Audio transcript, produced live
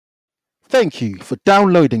Thank you for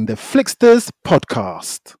downloading the Flixters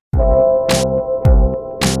podcast.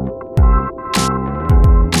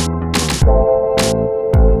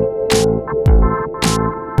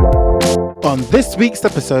 On this week's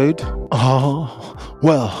episode,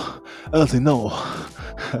 as you know,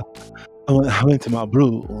 I went to my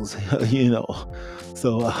blues,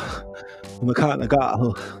 so I'm the kind of guy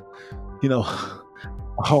who,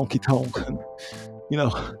 a honky tonk, and,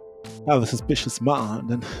 have a suspicious mind,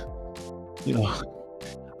 and,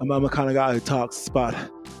 I'm the kind of guy who talks about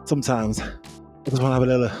sometimes I just want to have a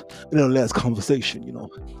little less conversation,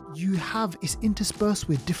 It's interspersed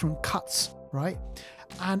with different cuts, right?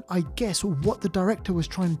 And I guess what the director was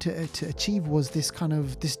trying to achieve was this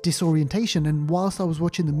disorientation. And whilst I was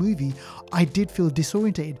watching the movie, I did feel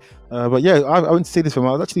disorientated. But yeah, I went to see this film.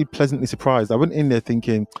 I was actually pleasantly surprised. I went in there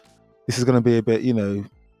thinking this is going to be a bit,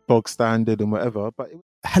 bog standard and whatever. But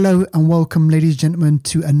Hello and welcome, ladies and gentlemen,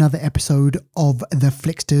 to another episode of The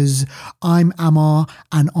Flixters. I'm Amar,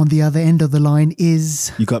 and on the other end of the line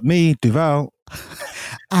is... You got me, Duval.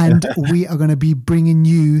 And we are going to be bringing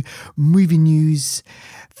you movie news,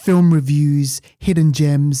 film reviews, hidden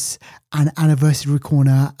gems, an anniversary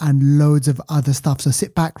corner, and loads of other stuff. So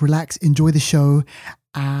sit back, relax, enjoy the show,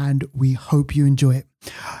 and we hope you enjoy it.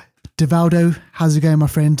 Devaldo, how's it going, my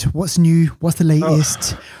friend? What's new? What's the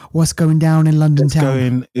latest? What's going down in London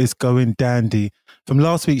town? It's going dandy. From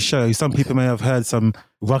last week's show, some people may have heard some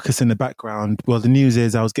ruckus in the background. Well, the news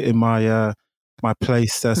is I was getting my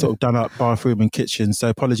place sort of done up, bathroom and kitchen. So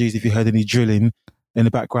apologies if you heard any drilling in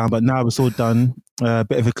the background, but now it's all done. A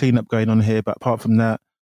bit of a cleanup going on here, but apart from that,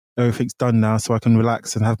 everything's done now, so I can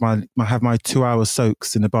relax and have my 2 hour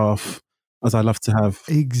soaks in the bath, as I love to have.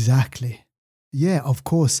 Exactly. Yeah, of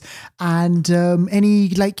course. And any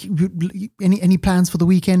plans for the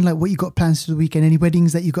weekend? Like, what you got plans for the weekend? Any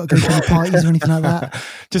weddings that you got to go to, any parties or anything like that?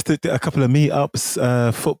 Just a couple of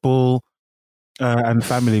meetups, football. And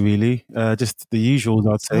family, really. Just the usuals,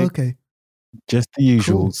 I'd say. Okay. Just the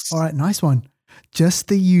usuals. Cool. All right, nice one. Just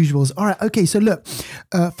the usuals. All right, okay. So look,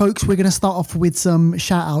 folks, we're going to start off with some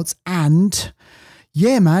shout outs. And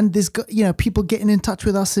yeah, man, there's people getting in touch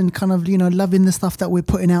with us and kind of, loving the stuff that we're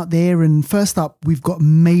putting out there. And first up, we've got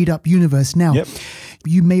Made Up Universe. Now,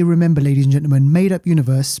 You may remember, ladies and gentlemen, Made Up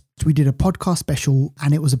Universe, we did a podcast special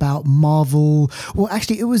and it was about Marvel. Well,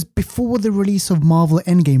 actually, it was before the release of Marvel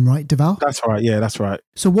Endgame, right, Deval? That's right. Yeah, that's right.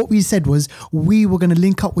 So what we said was we were going to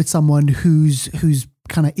link up with someone whose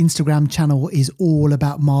kind of Instagram channel is all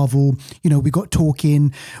about Marvel. We got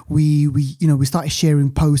talking, we started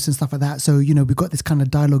sharing posts and stuff like that. So, we got this kind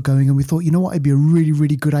of dialogue going, and we thought, it'd be a really,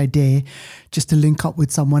 really good idea just to link up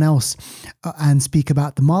with someone else and speak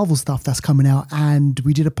about the Marvel stuff that's coming out. And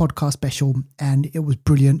we did a podcast special and it was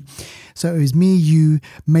brilliant. So it was me, you,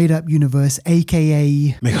 Made Up Universe,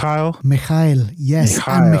 aka Mikhail. Yes.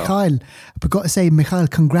 Mikhail. And Mikhail, I forgot to say, Mikhail,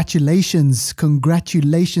 congratulations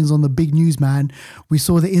on the big news, man. We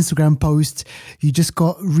saw the Instagram post. You just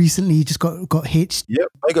got hitched. Yep,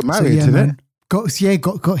 I got married, didn't it? Got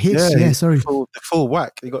hitched. Yeah, sorry. The full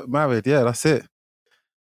whack. You got married. Yeah, that's it.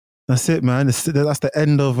 That's it, man. That's the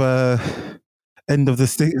end of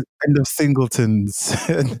singletons.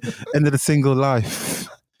 End of the single life.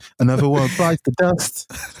 Another one bites the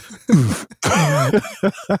dust.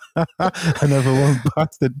 Another one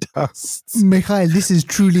bites the dust. Mikhail, this is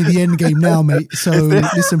truly the end game now, mate. So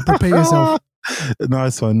listen, prepare yourself.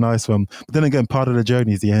 Nice one. But then again, part of the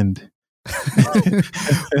journey is the end.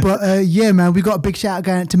 But yeah, man, we got a big shout out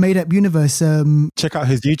going out to Made Up Universe. Check out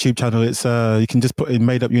his YouTube channel. It's you can just put in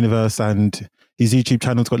Made Up Universe, and his YouTube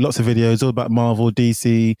channel's got lots of videos all about Marvel,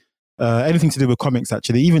 DC, anything to do with comics,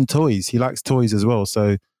 actually, even toys. He likes toys as well. So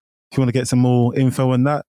if you want to get some more info on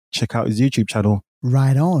that, check out his YouTube channel.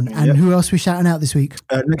 Right on. And who else we shouting out this week?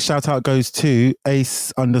 Next shout out goes to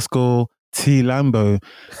Ace_T Lambo,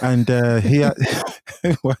 and he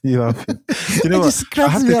why are you laughing? You know what? I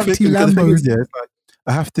have to click T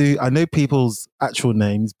Lambo. I know people's actual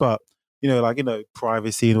names, but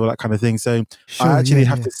privacy and all that kind of thing. So sure, I actually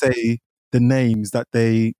have to say the names that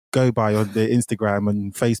they go by on their Instagram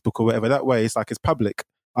and Facebook or whatever. That way, it's public.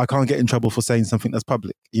 I can't get in trouble for saying something that's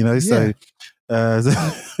public, So, so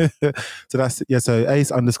that's So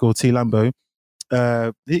Ace_T Lambo.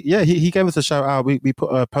 He gave us a shout out. We put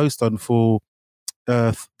a post on for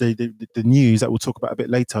the news that we'll talk about a bit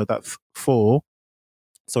later. That Thor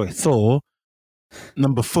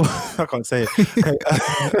number 4. I can't say it. Okay.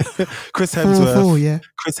 Chris Hemsworth.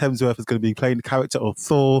 Chris Hemsworth is going to be playing the character of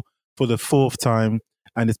Thor for the 4th time,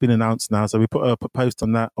 and it's been announced now. So we put a post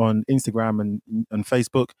on that on Instagram and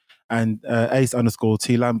Facebook, and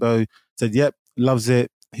Ace_T Lambo said, "Yep, loves it.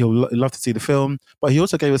 He'll love to see the film, but he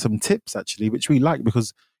also gave us some tips actually, which we like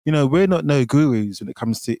because we're not no gurus when it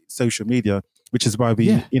comes to social media, which is why we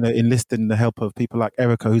Yeah. enlist in the help of people like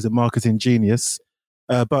Erica, who's a marketing genius.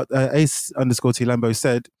 But Ace_T Lambo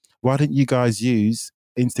said, "Why don't you guys use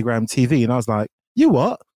Instagram TV?" And I was like, "You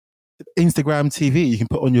what? Instagram TV? You can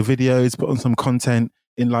put on your videos, put on some content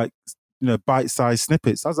in like bite-sized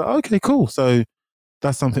snippets." I was like, "Okay, cool." So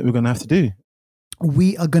that's something we're going to have to do.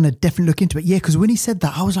 We are going to definitely look into it. Yeah, because when he said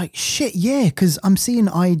that, I was like, shit, yeah, because I'm seeing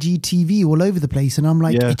IGTV all over the place. And I'm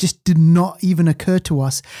like, It just did not even occur to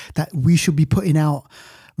us that we should be putting out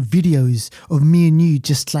videos of me and you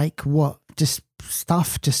just like just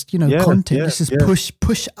stuff, just, content. Just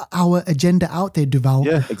push our agenda out there, Duval.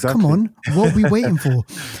 Yeah, exactly. Come on, what are we waiting for?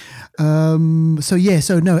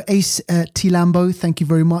 Ace T Lambo, thank you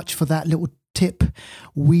very much for that little tip.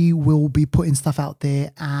 We will be putting stuff out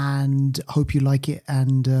there and hope you like it,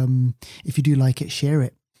 and if you do like it, share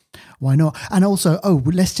it. Why not? And also,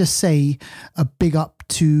 let's just say a big up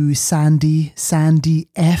to Sandy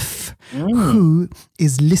F, who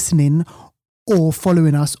is listening or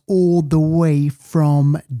following us all the way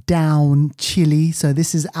from down Chile. So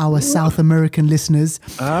this is our South American listeners.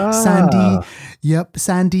 Sandy,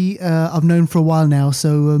 I've known for a while now.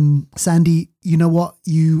 So Sandy, you know what?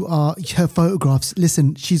 Her photographs.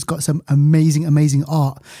 Listen, she's got some amazing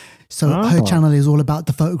art. So her channel is all about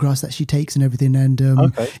the photographs that she takes and everything. And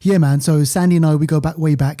yeah, man. So Sandy and I, we go back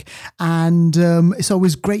way back. And it's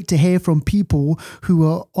always great to hear from people who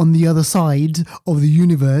are on the other side of the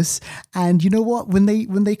universe. And you know what? When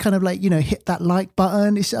they kind of like, hit that like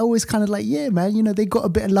button, it's always kind of like, yeah, man, they got a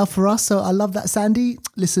bit of love for us. So I love that, Sandy.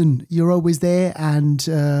 Listen, you're always there. And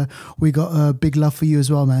we got a big love for you as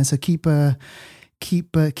well, man. So keep the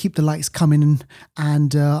likes coming,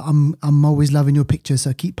 and I'm always loving your pictures,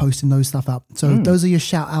 so keep posting those stuff up. So those are your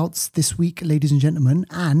shout outs this week, ladies and gentlemen,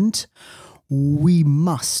 and we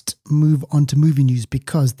must move on to movie news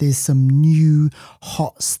because there's some new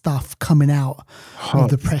hot stuff coming out of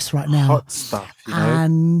the press right now. Hot stuff,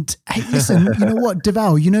 And hey, listen, you know what,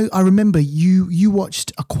 Duval, I remember you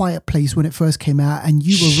watched A Quiet Place when it first came out, and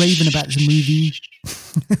you were raving about this movie.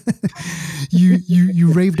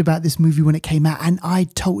 you raved about this movie when it came out, and I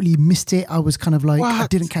totally missed it. I was kind of like, what? I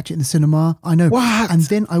didn't catch it in the cinema. I know. What? And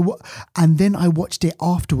then I watched it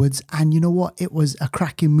afterwards, and you know what? It was a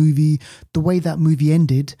cracking movie. The way that movie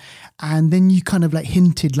ended, and then you kind of like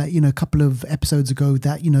hinted, like a couple of episodes ago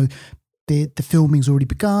that the filming's already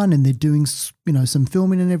begun and they're doing some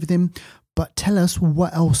filming and everything. But tell us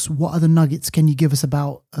what else? What other nuggets can you give us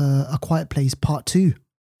about A Quiet Place Part 2?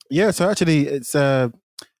 Yeah, so actually it's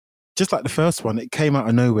just like the first one. It came out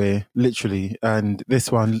of nowhere, literally, and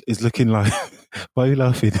this one is looking like. Why are you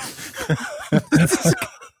laughing?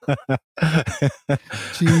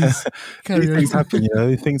 Jeez, things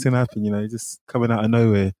happen, Things can happen, just coming out of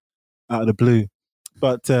nowhere, out of the blue.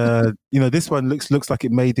 But this one looks like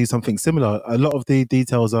it may do something similar. A lot of the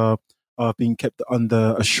details are being kept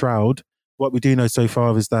under a shroud. What we do know so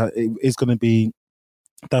far is that it is going to be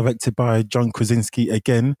directed by John Krasinski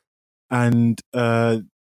again, and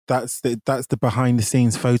that's the behind the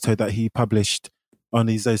scenes photo that he published on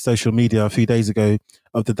his social media a few days ago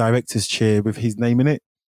of the director's chair with his name in it.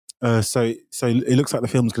 So it looks like the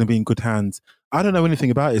film's going to be in good hands. I don't know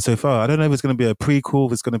anything about it so far. I don't know if it's going to be a prequel,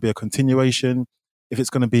 if it's going to be a continuation, if it's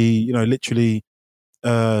going to be literally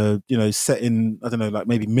set in, I don't know, like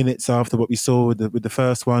maybe minutes after what we saw with the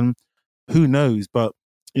first one. Who knows? But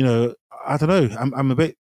I don't know. I'm a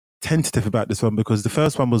bit tentative about this one because the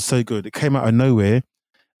first one was so good. It came out of nowhere,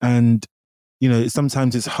 and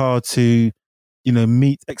sometimes it's hard to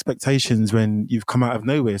meet expectations when you've come out of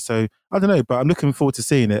nowhere. So I don't know, but I'm looking forward to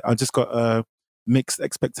seeing it. I just got mixed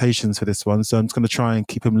expectations for this one, so I'm just going to try and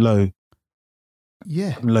keep them low.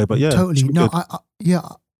 Yeah, low, but yeah, totally. No,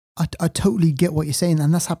 I totally get what you're saying,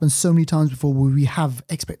 and that's happened so many times before, where we have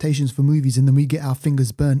expectations for movies and then we get our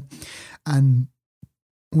fingers burnt, and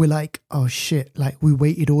we're like, oh shit, like we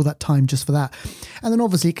waited all that time just for that. And then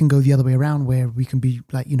obviously it can go the other way around where we can be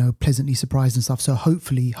like, pleasantly surprised and stuff. So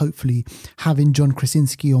hopefully having John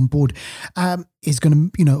Krasinski on board is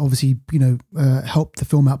going to, obviously, help the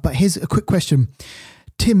film out. But here's a quick question.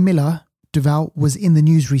 Tim Miller, Duval, was in the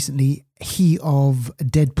news recently. He of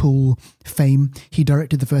Deadpool fame. He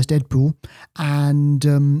directed the first Deadpool,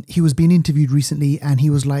 and he was being interviewed recently, and he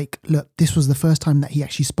was like, look, this was the first time that he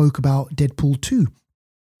actually spoke about Deadpool 2.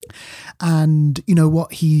 And you know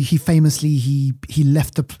what, he famously he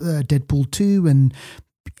left the Deadpool 2, and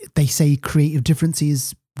they say creative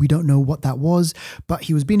differences. We don't know what that was, but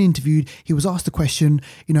he was being interviewed. He was asked the question,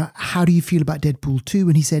 how do you feel about Deadpool 2?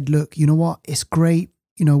 And he said, look, you know what, it's great.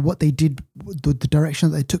 what they did, the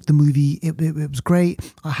direction that they took the movie, it was great.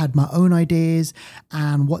 I had my own ideas,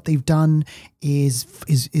 and what they've done is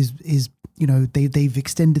they've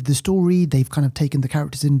extended the story. They've kind of taken the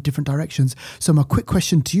characters in different directions. So my quick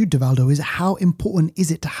question to you, Devaldo, is how important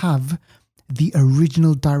is it to have the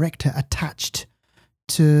original director attached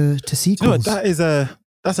to sequels?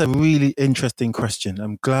 That's a really interesting question.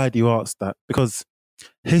 I'm glad you asked that, because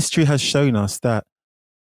history has shown us that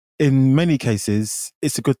in many cases,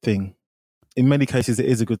 it's a good thing. In many cases, it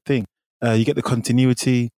is a good thing. You get the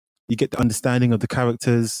continuity, you get the understanding of the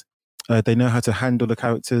characters. They know how to handle the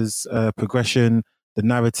characters' progression, the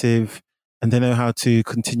narrative, and they know how to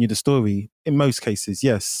continue the story. In most cases,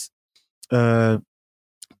 yes. But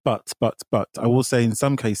I will say in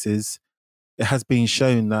some cases, it has been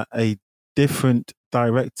shown that a different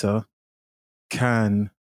director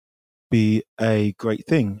can be a great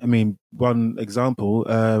thing. I mean, one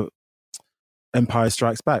example, Empire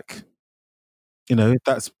Strikes Back.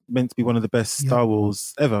 That's meant to be one of the best Star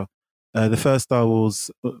Wars ever. The first Star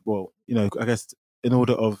Wars, well, I guess in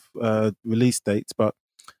order of release dates, but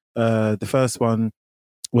the first one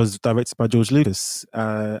was directed by George Lucas,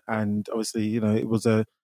 and obviously, it was the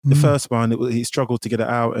first one. He struggled to get it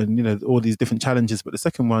out, and all these different challenges. But the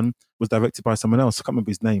second one was directed by someone else. I can't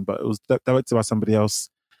remember his name, but it was directed by somebody else,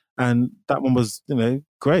 and that one was,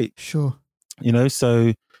 great. Sure.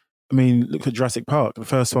 So I mean, look at Jurassic Park. The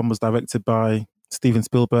first one was directed by Steven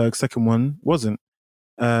Spielberg. Second one wasn't.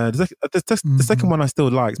 The second one I still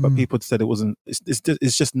liked, but people said it wasn't.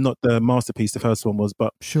 It's just not the masterpiece the first one was.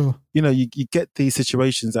 But sure, you get these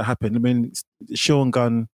situations that happen. I mean, James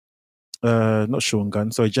Gunn,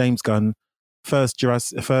 first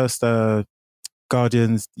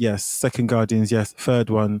Guardians, yes. Second Guardians, yes. Third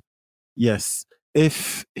one, yes.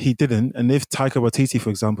 If he didn't, and if Taika Waititi, for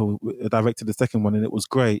example, directed the second one and it was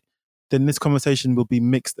great, then this conversation will be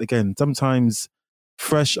mixed again. Sometimes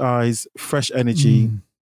fresh eyes, fresh energy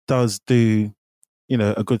does do,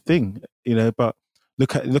 a good thing, but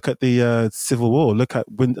look at the Civil War, look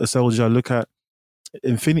at Winter Soldier, look at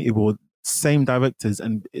Infinity War, same directors,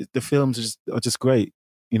 and the films are just great,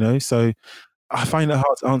 so I find it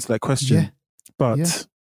hard to answer that question. But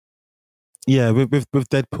with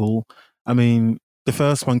Deadpool, I mean, the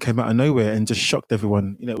first one came out of nowhere and just shocked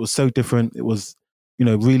everyone. It was so different. It was,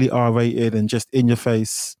 really R-rated and just in your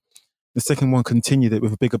face. The second one continued it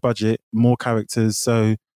with a bigger budget, more characters.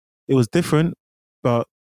 So it was different, but,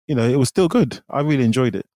 it was still good. I really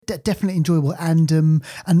enjoyed it. Definitely enjoyable. And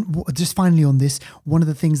just finally on this, one of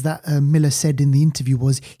the things that Miller said in the interview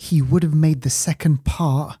was he would have made the second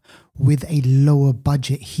part with a lower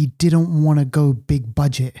budget. He didn't want to go big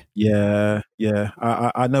budget. Yeah.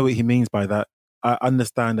 I know what he means by that. I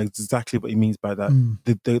understand exactly what he means by that.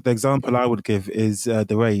 The example I would give is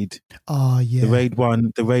The Raid. Oh, yeah. The Raid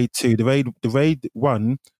 1, The Raid 2. The Raid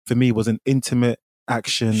 1 for me was an intimate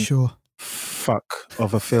action fuck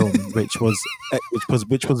of a film, which was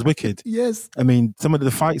wicked. Yes. I mean, some of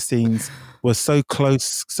the fight scenes were so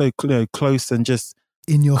close, close and just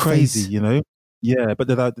in your crazy, face. Yeah, but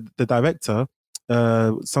the director,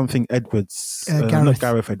 something Edwards, not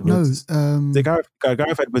Gareth Edwards. No,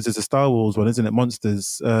 Gareth Edwards is a Star Wars one, isn't it?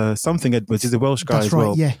 Monsters. Something Edwards. He's a Welsh guy as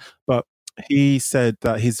well. Yeah. But he said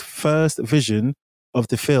that his first vision of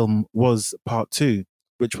the film was part 2,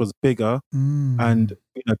 which was bigger and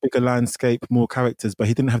bigger landscape, more characters, but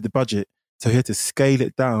he didn't have the budget, so he had to scale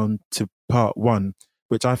it down to part 1.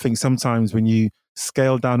 Which I think sometimes when you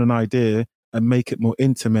scale down an idea and make it more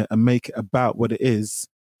intimate and make it about what it is,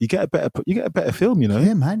 you get a better film,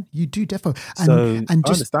 Yeah, man, you do definitely. And I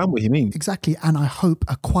understand what he means. Exactly. And I hope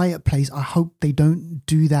A Quiet Place, I hope they don't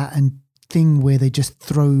do that and thing where they just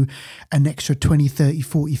throw an extra 20, 30,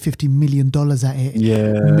 40, 50 million dollars at it.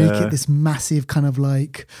 Yeah. Make it this massive kind of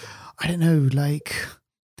like, I don't know, like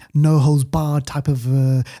no holds barred type of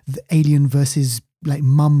the Alien versus like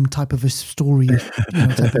Mum type of a story,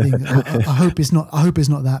 type of thing. I hope it's not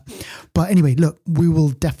that. But anyway, look, we will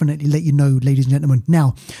definitely let you know, ladies and gentlemen.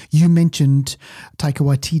 Now, you mentioned Taika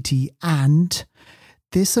Waititi, and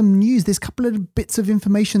there's some news. There's a couple of bits of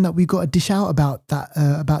information that we got to dish out about that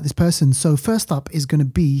about this person. So first up is going to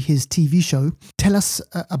be his TV show. Tell us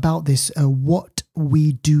about this. What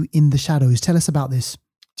We Do in the Shadows. Tell us about this.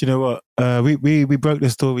 Do you know what? We broke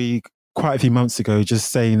the story quite a few months ago,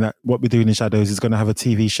 just saying that What We Do in the Shadows is going to have a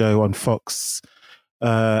TV show on Fox.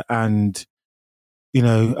 And,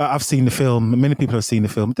 I've seen the film. Many people have seen the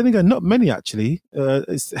film. Then again, not many actually.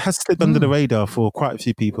 It has slipped under the radar for quite a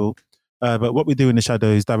few people. But What We Do in the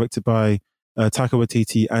Shadows, directed by Taika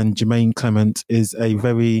Waititi and Jermaine Clement, is a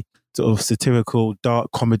very sort of satirical,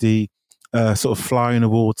 dark comedy, sort of fly on the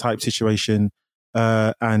wall type situation.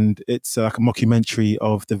 and it's like a mockumentary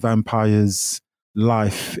of the vampires'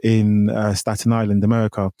 life in Staten Island,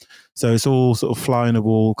 America. So it's all sort of fly on the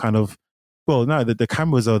wall kind of. Well, no, the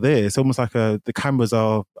cameras are there. It's almost like the cameras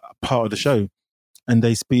are part of the show, and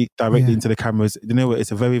they speak directly into the cameras. You know what?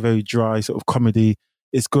 It's a very, very dry sort of comedy.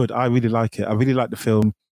 It's good. I really like it. I really like the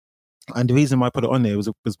film. And the reason why I put it on there was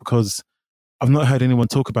because I've not heard anyone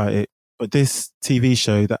talk about it. But this TV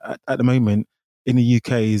show that at the moment in the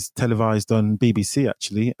UK is televised on BBC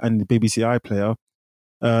actually, and the BBC iPlayer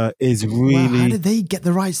is really. Wow, how did they get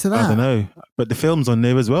the rights to that? I don't know, but the film's on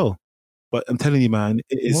there as well. But I'm telling you, man,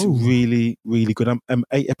 it is really, really good. I'm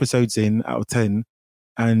 8 episodes in out of 10,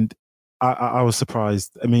 and I was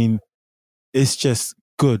surprised. I mean, it's just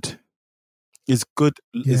good. It's good.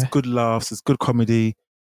 Yeah. It's good laughs. It's good comedy.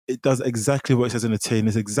 It does exactly what it says in the tin.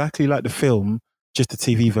 It's exactly like the film, just a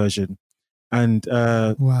TV version. And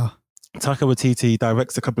wow, Taika Waititi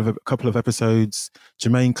directs a couple of episodes.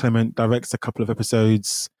 Jermaine Clement directs a couple of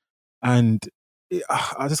episodes, and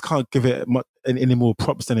I just can't give it any more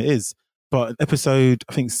props than it is. But episode,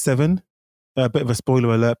 I think 7, a bit of a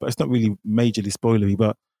spoiler alert, but it's not really majorly spoilery.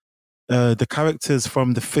 But the characters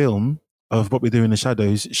from the film of What We Do in the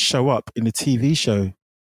Shadows show up in the TV show.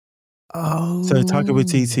 Oh. So Taika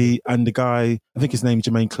Waititi and the guy, I think his name's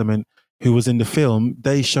Jermaine Clement, who was in the film,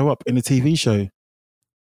 they show up in the TV show.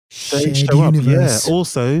 They show up, yeah.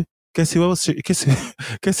 Also, guess who else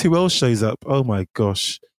shows up? Oh my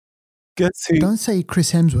gosh. Guess who? Don't say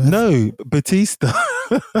Chris Hemsworth. No, Batista.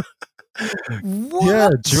 What? Yeah,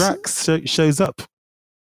 Drax shows up.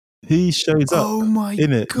 He shows up. Oh my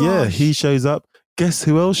in it. gosh. Yeah, he shows up. Guess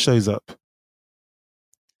who else shows up?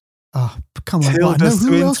 Oh, come on. What? No,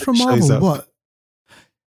 who else from Marvel? What?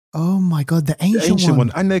 Oh my God, the ancient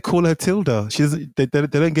one. And they call her Tilda. They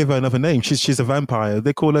don't give her another name. She's a vampire.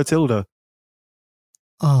 They call her Tilda.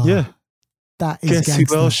 Oh, yeah. That is Guess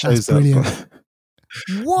gangster. who else shows up?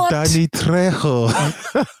 What? Danny Trejo.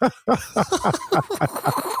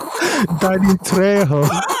 Danny Trejo.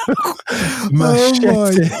 Machete.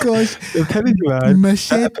 Oh my gosh. I'm telling you, man.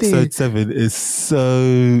 Machete. Episode 7 is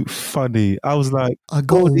so funny. I was like,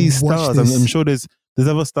 all these stars. I'm sure there's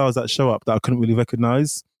other stars that show up that I couldn't really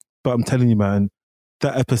recognize. But I'm telling you, man,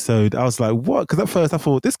 that episode, I was like, what? Because at first I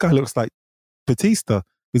thought, this guy looks like Batista.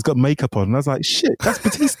 He's got makeup on. And I was like, shit, that's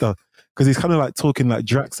Batista. Because he's kind of like talking like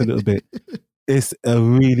Drax a little bit. It's a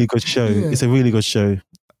really good show. Yeah. It's a really good show.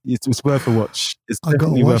 It's worth a watch. It's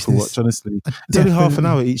definitely worth a watch, honestly. It's only half an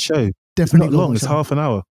hour each show. Definitely it's not long. It's half an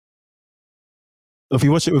hour. If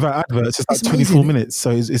you watch it without adverts, it's like 24 minutes.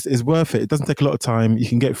 So it's worth it. It doesn't take a lot of time. You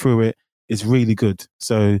can get through it. It's really good.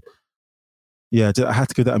 So yeah, I had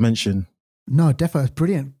to give that a mention. No, definitely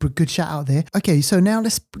brilliant. Good shout out there. Okay, so now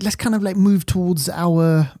let's kind of like move towards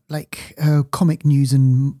our like comic news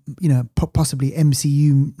and possibly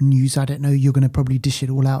MCU news. I don't know. You're going to probably dish it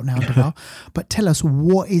all out now, Deval. But tell us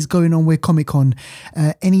what is going on with Comic-Con.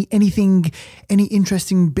 Any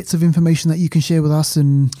interesting bits of information that you can share with us,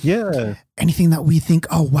 and anything that we think,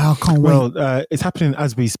 oh wow, can't wait. Well, it's happening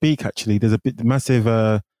as we speak. Actually, there's a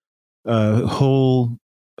massive whole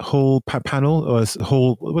panel or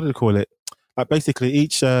whole, what do they call it? Basically,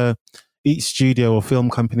 each studio or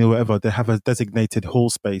film company or whatever, they have a designated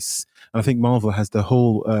hall space. And I think Marvel has the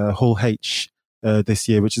Hall H this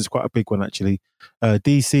year, which is quite a big one actually.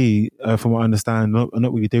 DC, from what I understand, are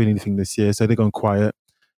not really doing anything this year, so they're going quiet.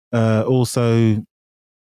 Also,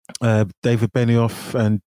 David Benioff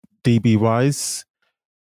and DB Wise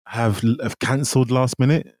have cancelled last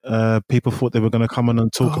minute. People thought they were going to come on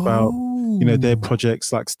and talk about their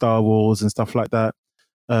projects like Star Wars and stuff like that.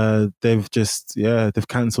 They've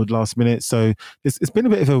cancelled last minute. So it's been a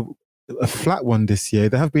bit of a flat one this year.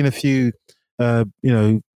 There have been a few,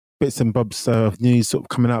 bits and bobs of news sort of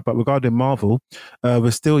coming out, but regarding Marvel,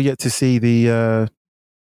 we're still yet to see the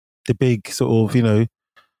big sort of,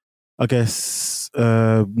 I guess,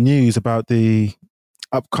 news about the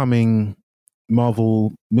upcoming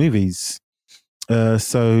Marvel movies.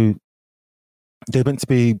 So they're meant to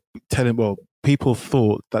be people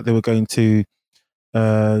thought that they were going to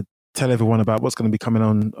tell everyone about what's going to be coming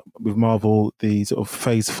on with Marvel, the sort of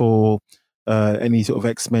Phase 4, any sort of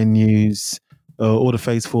X-Men news, all the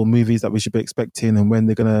Phase 4 movies that we should be expecting and when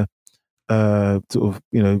they're going to sort of,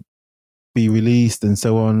 be released and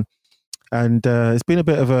so on. And it's been a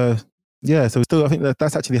bit of a, so still, I think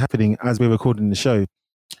that's actually happening as we're recording the show.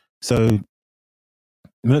 So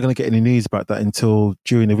we're not going to get any news about that until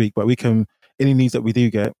during the week, but any news that we do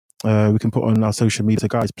get, we can put on our social media. So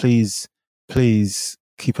guys, please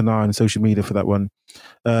keep an eye on social media for that one.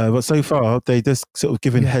 But so far, they just sort of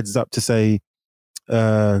given heads up to say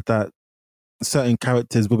that certain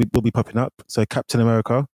characters will be popping up. So Captain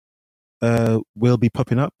America will be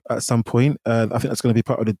popping up at some point. I think that's going to be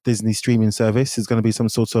part of the Disney streaming service. It's going to be some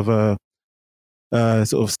sort of sort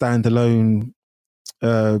of standalone,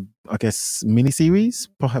 I guess, miniseries,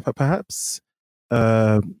 perhaps.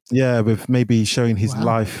 Yeah, with maybe showing his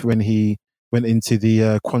life when he went into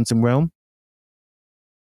the quantum realm.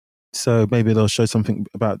 So maybe they'll show something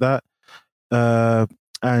about that.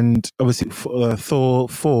 And obviously, Thor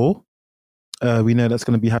 4, we know that's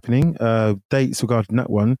going to be happening. Dates regarding that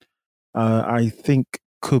one, I think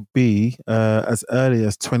could be as early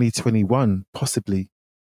as 2021, possibly.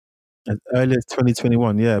 As early as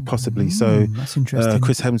 2021, yeah, possibly. So that's interesting.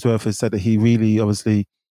 Chris Hemsworth has said that he really obviously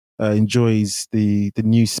enjoys the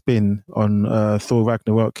new spin on Thor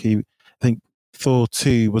Ragnarok. I think Thor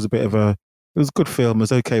 2 was it was a good film, it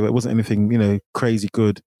was okay, but it wasn't anything, crazy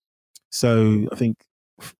good. So I think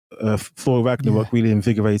Thor Ragnarok really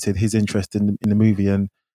invigorated his interest in the movie, and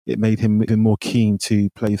it made him even more keen to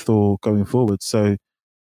play Thor going forward. So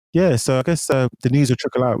yeah, so I guess the news will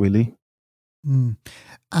trickle out really.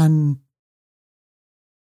 And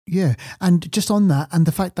yeah, and just on that, and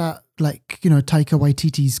the fact that Taika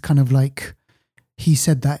Waititi's kind of like, he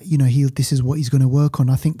said that this is what he's going to work on.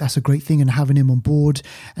 I think that's a great thing, and having him on board.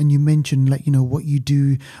 And you mentioned what we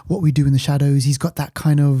do in the shadows. He's got that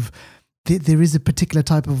kind of. There is a particular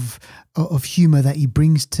type of humor that he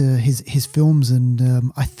brings to his films,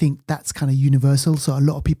 and I think that's kind of universal. So a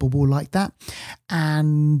lot of people will like that.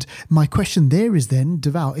 And my question there is then,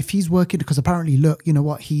 Deval, if he's working, because apparently, look, you know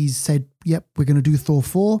what, he's said, yep, we're going to do Thor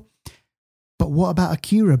 4. But what about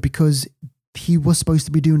Akira? Because he was supposed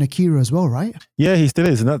to be doing Akira as well, right? Yeah, he still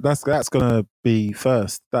is, and that's going to be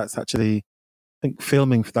first. That's actually, I think,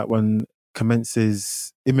 filming for that one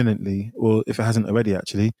commences imminently, or if it hasn't already,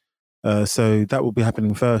 actually. So that will be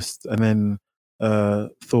happening first, and then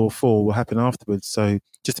Thor 4 will happen afterwards. So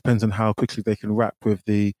just depends on how quickly they can wrap with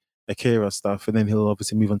the Akira stuff, and then he'll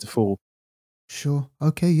obviously move on to 4. Sure.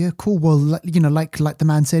 Okay. Yeah. Cool. Well, like the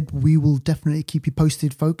man said, we will definitely keep you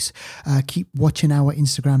posted, folks. Keep watching our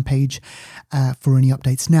Instagram page for any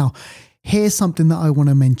updates. Now, here's something that I want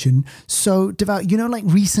to mention. So, Deval,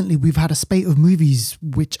 recently we've had a spate of movies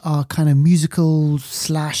which are kind of musical /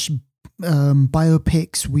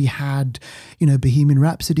 biopics. We had, Bohemian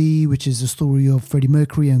Rhapsody, which is a story of Freddie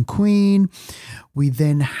Mercury and Queen. We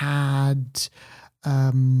then had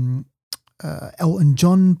Elton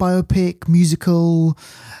John biopic musical,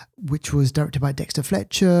 which was directed by Dexter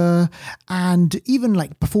Fletcher. And even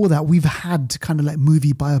before that, we've had kind of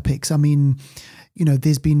movie biopics. I mean,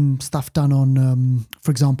 there's been stuff done on,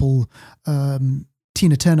 for example,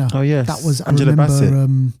 Tina Turner. Oh yes, that was Angela Bassett.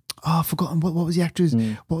 I've forgotten what was the actress.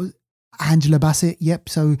 What was Angela Bassett? Yep.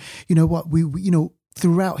 So we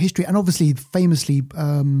throughout history, and obviously famously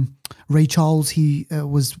Ray Charles, he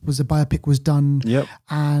was a biopic was done. Yep.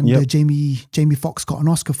 And Jamie Foxx got an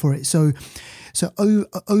Oscar for it. So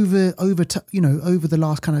over the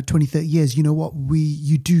last kind of 20, 30 years,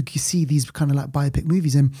 you do see these kind of biopic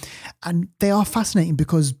movies, and they are fascinating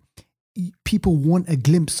because people want a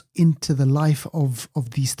glimpse into the life of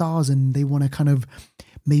these stars, and they want to kind of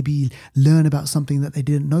maybe learn about something that they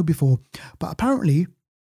didn't know before. But apparently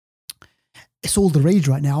it's all the rage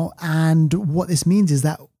right now. And what this means is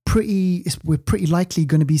that we're pretty likely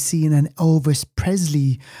going to be seeing an Elvis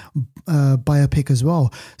Presley biopic as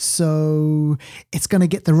well. So it's going to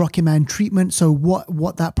get the Rocky Man treatment. So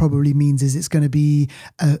what that probably means is it's going to be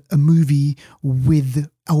a movie with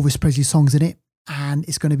Elvis Presley songs in it. And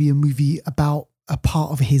it's going to be a movie about a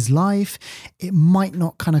part of his life. It might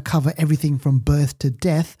not kind of cover everything from birth to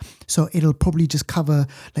death. So it'll probably just cover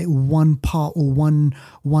one part or one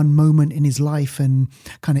moment in his life, and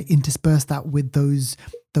kind of intersperse that with those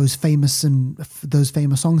famous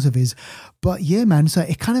songs of his. But yeah, man, so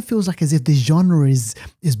it kind of feels like as if this genre is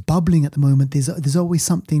bubbling at the moment. There's always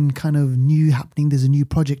something kind of new happening. There's a new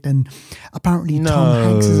project, and apparently Tom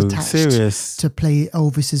Hanks is attached to play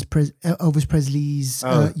Elvis Presley's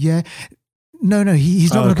yeah. No,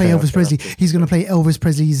 he's not going to play Elvis Presley. He's going to play Elvis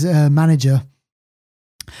Presley's manager.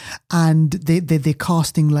 And they're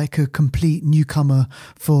casting a complete newcomer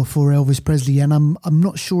for Elvis Presley, and I'm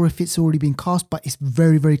not sure if it's already been cast, but it's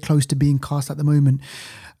very, very close to being cast at the moment.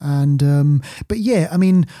 And but yeah, I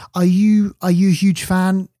mean, are you a huge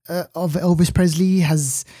fan of Elvis Presley?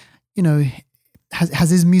 Has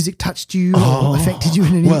his music touched you or affected you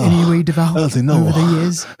in any way, Deval, over the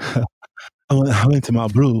years? I went to my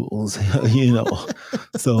blues,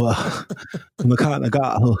 so I'm the kind of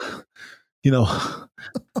guy who,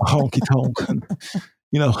 honky tonk, and,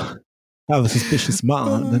 have a suspicious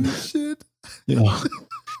mind, and,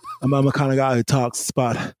 I'm the kind of guy who talks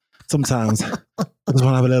about sometimes I just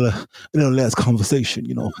want to have a little less conversation,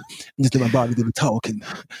 and just let my body do the talking.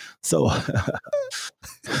 So,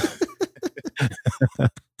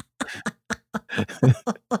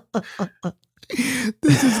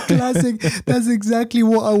 this is classic. That's exactly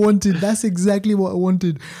what I wanted.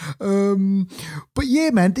 But yeah,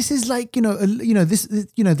 man, this is like, they're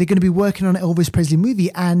going to be working on an Elvis Presley movie,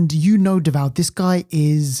 and Deval, this guy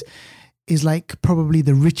is like probably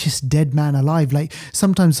the richest dead man alive. Like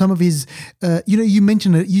sometimes some of his, you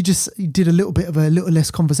mentioned it, you just did a little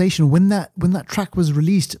less conversation when that track was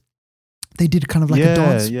released. They did kind of like a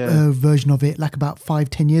dance version of it, like about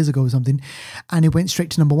 5-10 years ago or something. And it went straight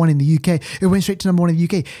to number one in the UK.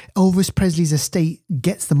 Elvis Presley's estate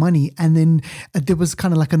gets the money. And then there was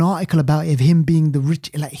kind of like an article about it, of him being the rich,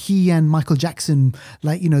 like he and Michael Jackson,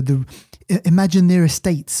 like, imagine their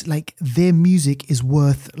estates, like their music is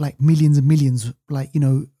worth like millions and millions, like,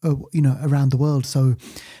 around the world. So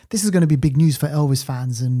this is going to be big news for Elvis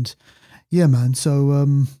fans. And yeah, man. So,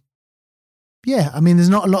 yeah, I mean, there's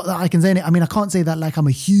not a lot that I can say in it. I mean, I can't say that like I'm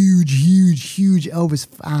a huge Elvis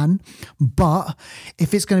fan, but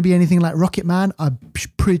if it's going to be anything like Rocket Man, I'm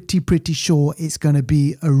pretty sure it's going to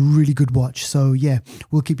be a really good watch. So yeah,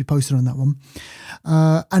 we'll keep you posted on that one.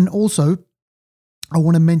 And also, I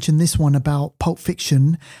want to mention this one about Pulp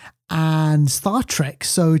Fiction and Star Trek.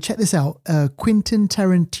 So check this out. Quentin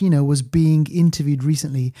Tarantino was being interviewed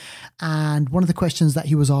recently, and one of the questions that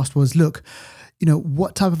he was asked was, look,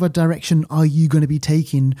 what type of a direction are you going to be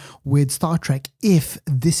taking with Star Trek if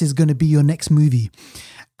this is going to be your next movie?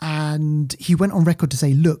 And he went on record to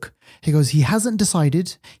say, look, he goes, he hasn't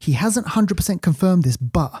decided, he hasn't 100% confirmed this,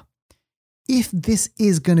 but if this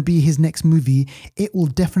is going to be his next movie, it will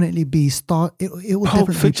definitely be Pulp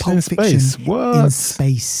Fiction in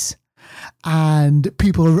space. And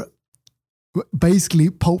people basically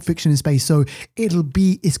Pulp Fiction in space. So it's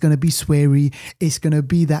going to be sweary. It's going to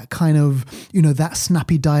be that kind of, that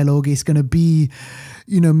snappy dialogue. It's going to be,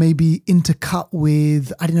 maybe intercut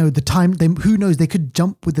with, I don't know, the time. Who knows? They could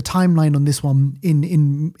jump with the timeline on this one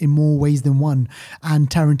in more ways than one. And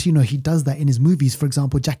Tarantino, he does that in his movies. For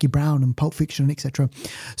example, Jackie Brown and Pulp Fiction, etc.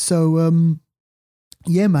 So,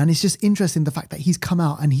 yeah, man, it's just interesting the fact that he's come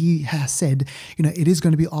out and he has said, it is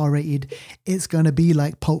going to be R-rated. It's going to be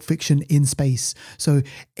like Pulp Fiction in space. So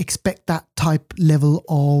expect that type level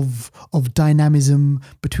of dynamism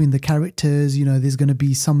between the characters. There's going to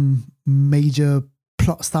be some major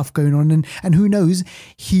plot stuff going on. And who knows,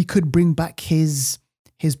 he could bring back his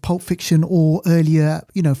Pulp Fiction or earlier,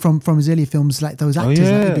 from his earlier films, like those actors.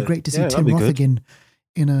 Like, it'd be great to see Tim Roth again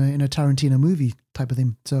in a Tarantino movie type of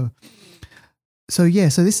thing. So yeah,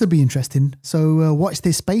 so this will be interesting. So watch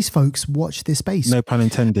this space, folks. Watch this space. No pun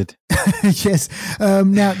intended. Yes.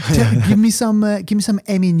 Now, give me some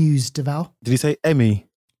Emmy news, Deval. Did you say Emmy?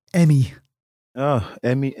 Emmy. Oh,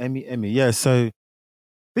 Emmy. Yeah. So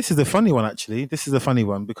this is a funny one, actually. This is a funny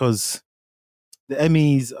one because the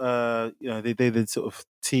Emmys, they're the sort of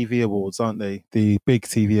TV awards, aren't they? The big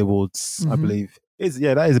TV awards, I believe.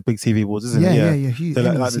 That is a big TV awards, isn't it? Yeah. So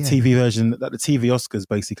like the TV version, like the TV Oscars,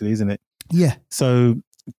 basically, isn't it? Yeah. So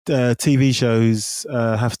TV shows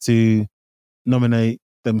have to nominate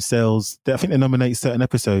themselves. I think they nominate certain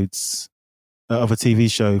episodes of a TV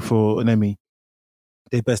show for an Emmy,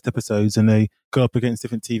 their best episodes, and they go up against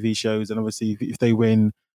different TV shows. And obviously, if they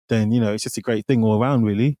win, then it's just a great thing all around,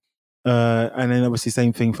 really. And then obviously,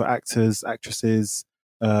 same thing for actors, actresses,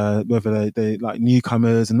 whether they like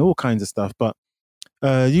newcomers and all kinds of stuff. But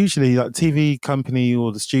usually, like TV company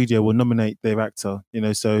or the studio will nominate their actor.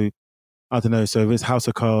 So I don't know. So if it's House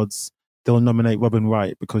of Cards, they'll nominate Robin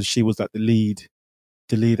Wright because she was like the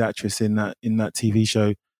lead actress in that TV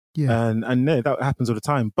show. Yeah. And that happens all the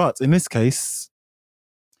time. But in this case,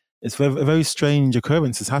 it's a very strange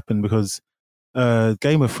occurrence has happened because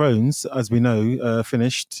Game of Thrones, as we know,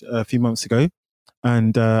 finished a few months ago,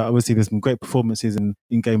 and obviously there's some great performances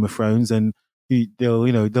in Game of Thrones, and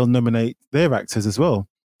they'll nominate their actors as well,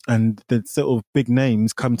 and the sort of big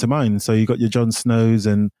names come to mind. So you got your Jon Snows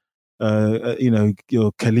and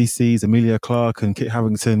your Khaleesi's, Emilia Clarke and Kit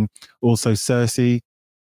Harington, also Cersei,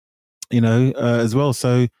 as well.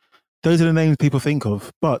 So those are the names people think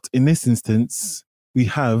of. But in this instance, we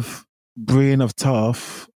have Brienne of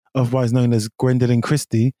Tarth, otherwise known as Gwendoline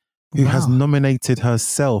Christie, who has nominated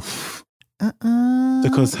herself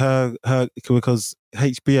because because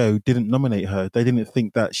HBO didn't nominate her. They didn't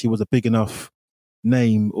think that she was a big enough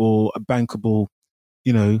name or a bankable,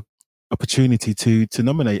 opportunity to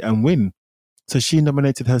nominate and win. So she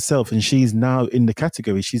nominated herself, and she's now in the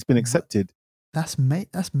category. She's been accepted. That's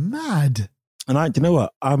mad. And you know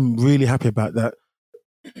what? I'm really happy about that.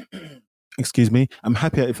 excuse me, I'm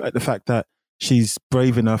happy at the fact that she's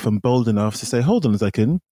brave enough and bold enough to say, hold on a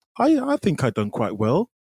second, I think I've done quite well.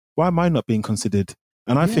 Why am I not being considered?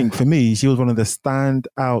 And I think for me, she was one of the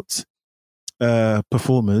standout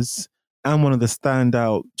performers and one of the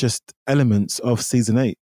standout just elements of season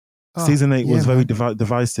 8. Season 8 was very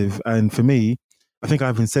divisive. And for me, I think I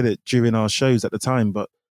even said it during our shows at the time, but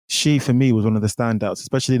she, for me, was one of the standouts,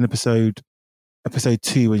 especially in episode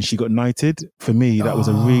 2 when she got knighted. For me, that was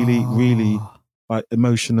a really, really like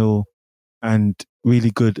emotional and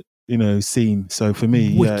really good, scene. So for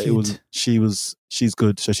me, Wicked. she's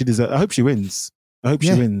good. So she deserves. I hope she wins.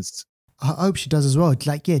 She wins. I hope she does as well.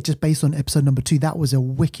 Like, just based on episode number 2, that was a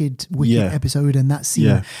wicked episode, and that scene.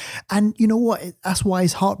 Yeah. And you know what? That's why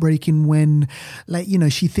it's heartbreaking when, like,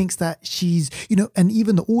 she thinks that she's, and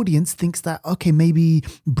even the audience thinks that, okay, maybe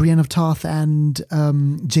Brienne of Tarth and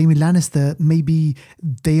Jaime Lannister, maybe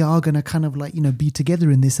they are going to kind of like, be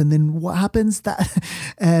together in this. And then what happens? That,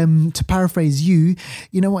 to paraphrase you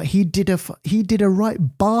know what? He did a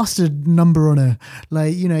right bastard number on her.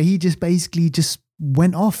 Like, he just basically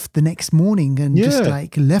went off the next morning and just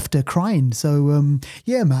like left her crying. So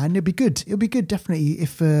man, it'll be good. It'll be good definitely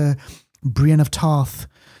if Brienne of Tarth,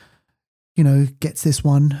 gets this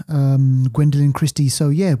one, Gwendolyn Christie. So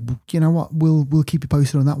yeah, you know what, we'll keep you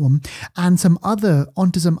posted on that one. And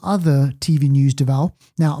onto some other TV news, Deval.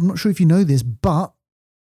 Now I'm not sure if you know this, but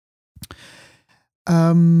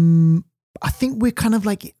I think we're kind of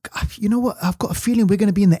like, you know what? I've got a feeling we're going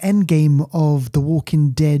to be in the end game of The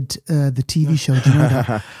Walking Dead, the TV show. Do you know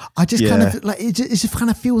that? I just kind of like it just kind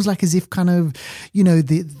of feels like as if kind of,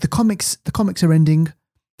 the comics are ending.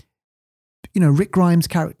 Rick Grimes'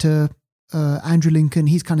 character, Andrew Lincoln,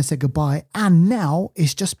 he's kind of said goodbye, and now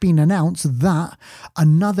it's just been announced that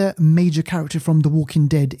another major character from The Walking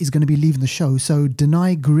Dead is going to be leaving the show. So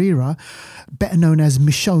Danai Gurira, better known as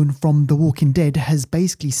Michonne from The Walking Dead, has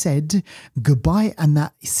basically said goodbye, and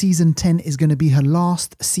that season 10 is going to be her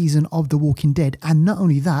last season of The Walking Dead. And not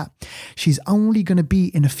only that, she's only going to be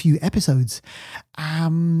in a few episodes.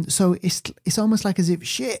 So it's almost like as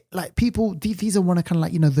if like people, these are one of kind of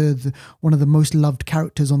like, the one of the most loved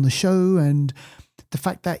characters on the show, and the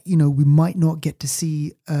fact that, we might not get to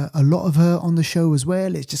see a lot of her on the show as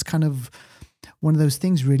well. It's just kind of one of those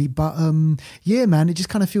things really. But man, it just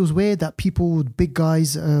kind of feels weird that people, big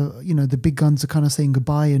guys, the big guns are kind of saying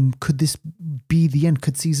goodbye. And could this be the end?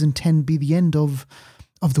 Could season 10 be the end of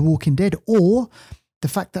The Walking Dead? Or the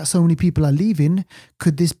fact that so many people are leaving,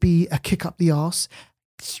 could this be a kick up the arse,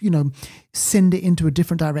 send it into a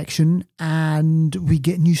different direction and we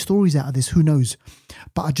get new stories out of this? Who knows?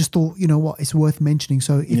 But I just thought, it's worth mentioning.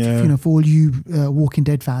 So if, for all you Walking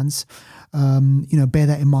Dead fans, bear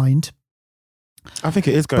that in mind. I think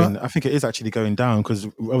it is actually going down, because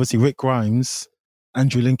obviously Rick Grimes,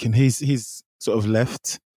 Andrew Lincoln, he's sort of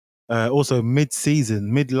left. Also mid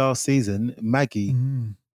last season, Maggie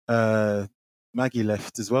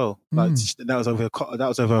left as well. Like that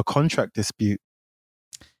was over a contract dispute.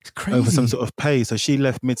 It's crazy. Over some sort of pay. So she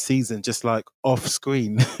left mid-season, just like off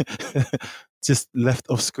screen, just left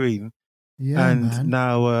off screen. Yeah, and man.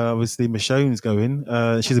 Now obviously Michonne's going.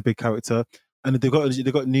 She's a big character, and they've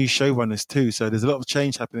got new showrunners too. So there's a lot of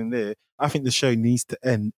change happening there. I think the show needs to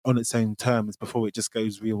end on its own terms before it just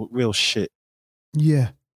goes real shit. Yeah,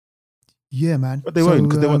 man. But they won't,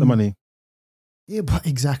 because they want the money. Yeah, but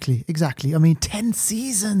exactly. I mean, 10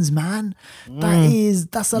 seasons, man.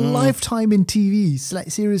 That's a lifetime in TV.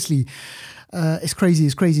 Like, seriously, it's crazy.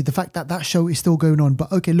 The fact that show is still going on.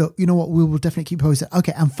 But okay, look, you know what? We will definitely keep posted.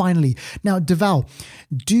 Okay, and finally, now, Deval,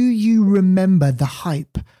 do you remember the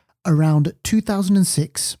hype around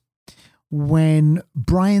 2006 when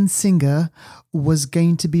Bryan Singer was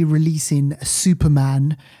going to be releasing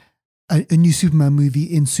Superman, a new Superman movie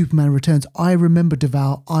in Superman Returns? I remember,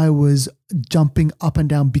 Deval, I was jumping up and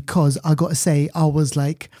down because I got to say, I was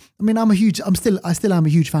like, I mean, I still am a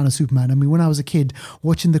huge fan of Superman. I mean, when I was a kid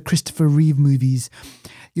watching the Christopher Reeve movies,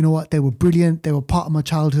 you know what? They were brilliant. They were part of my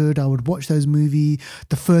childhood. I would watch those movies.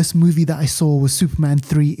 The first movie that I saw was Superman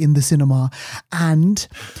 3 in the cinema. And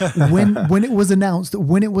when it was announced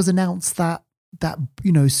that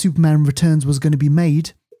Superman Returns was going to be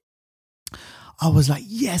made, I was like,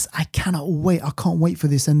 yes, I cannot wait. I can't wait for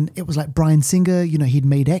this. And it was like Bryan Singer, he'd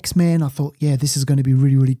made X-Men. I thought, yeah, this is going to be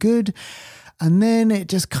really, really good. And then it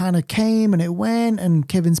just kind of came and it went, and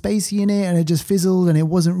Kevin Spacey in it, and it just fizzled, and it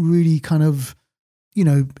wasn't really kind of,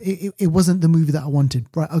 it wasn't the movie that I wanted.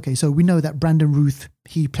 Right. Okay. So we know that Brandon Routh,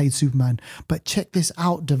 he played Superman, but check this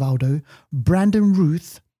out, Devaldo. Brandon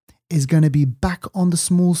Routh is going to be back on the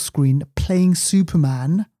small screen playing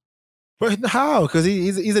Superman But how? Because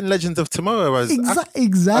he's in Legends of Tomorrow as Exactly.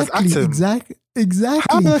 How can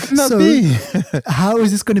that be? How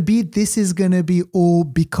is this going to be? This is going to be all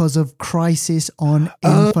because of Crisis on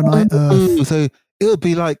Infinite Earth. So it'll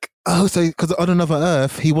be like, so because on another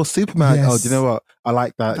Earth, he was Superman. Yes. Oh, do you know what? I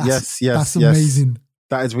like that. That's amazing.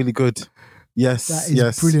 That is really good. Yes, that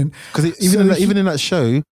is brilliant. Because even in that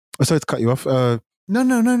show, sorry to cut you off. No, it's fine.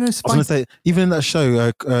 I was going to say, even in that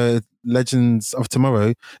show, Legends of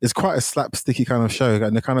Tomorrow, it's quite a slapsticky kind of show,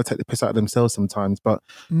 and they kind of take the piss out of themselves sometimes. But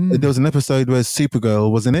there was an episode where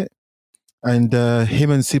Supergirl was in it, and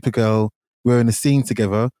him and Supergirl were in a scene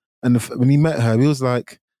together. And when he met her, he was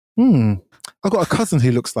like, I've got a cousin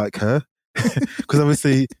who looks like her. Because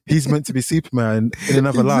obviously he's meant to be Superman in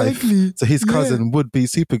another life, so his cousin would be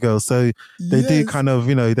Supergirl. So they do kind of,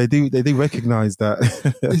 they do recognize that.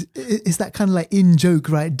 It's that kind of like in joke,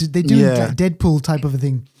 right? They do like Deadpool type of a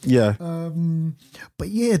thing. Yeah. But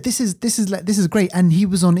yeah, this is great. And he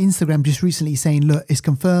was on Instagram just recently saying, look, it's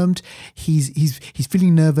confirmed. He's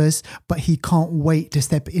feeling nervous, but he can't wait to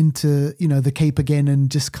step into the cape again and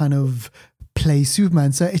just kind of play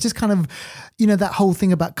Superman. So it's just kind of, that whole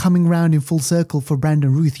thing about coming round in full circle for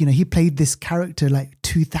Brandon Routh. He played this character like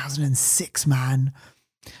 2006, man.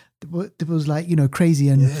 It was like, crazy,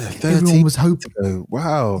 and everyone was hoping.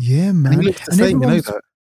 Wow. Yeah, man. And he looks the same, that.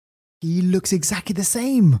 He looks exactly the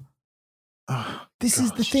same. This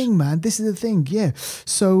is the thing, man. This is the thing. Yeah.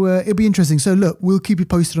 So it'll be interesting. So look, we'll keep you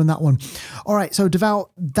posted on that one. All right. So Deval,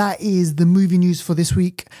 that is the movie news for this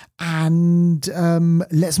week. And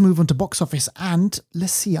let's move on to box office. And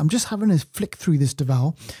let's see. I'm just having a flick through this,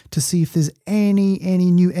 Deval, to see if there's any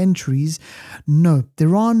new entries. No,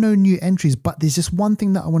 there are no new entries. But there's just one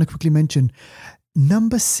thing that I want to quickly mention.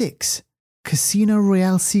 Number 6, Casino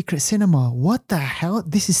Royale Secret Cinema. What the hell?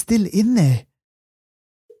 This is still in there.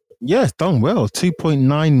 Yeah, it's done well.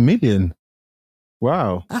 2.9 million.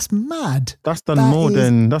 Wow, that's mad. That's done more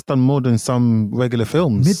than some regular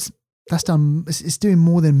films. It's doing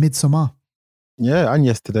more than Midsommar. Yeah, and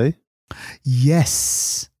yesterday.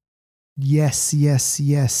 Yes.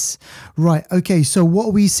 Right. Okay. So what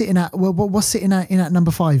are we sitting at? What's sitting at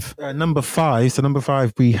number 5? Number 5. So number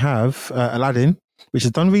 5, we have Aladdin, which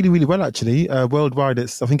has done really, really well actually. Worldwide, I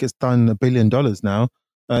think it's done $1 billion now.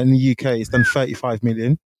 In the UK, it's done 35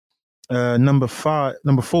 million. Number 4,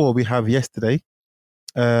 we have Yesterday,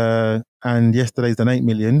 and Yesterday's done 8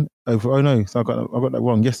 million. So I got that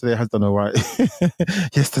wrong. Yesterday has done all right.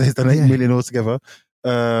 Yesterday's done 8 million altogether.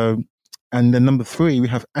 And then number 3, we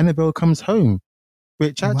have Annabelle Comes Home,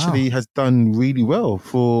 which actually has done really well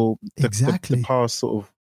for the past sort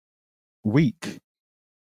of week,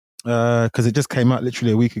 because it just came out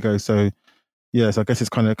literally a week ago. So yes, I guess it's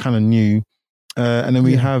kind of new. And then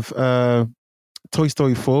we have Toy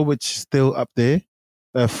Story 4, which is still up there,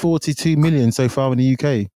 42 million so far in the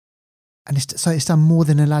UK. And it's done more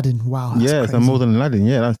than Aladdin. Wow. It's done more than Aladdin.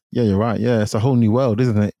 Yeah, you're right. Yeah, it's a whole new world,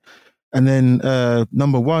 isn't it? And then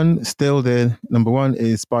number 1, still there. Number 1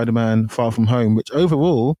 is Spider-Man Far From Home, which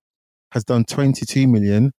overall has done 22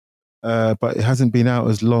 million, but it hasn't been out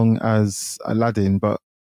as long as Aladdin. But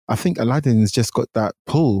I think Aladdin's just got that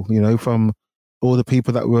pull, from all the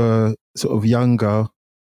people that were sort of younger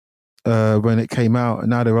when it came out, and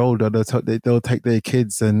now they're older. They'll take their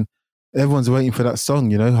kids, and everyone's waiting for that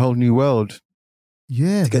song, Whole New World.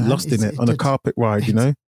 Yeah, to get lost in it on a carpet ride,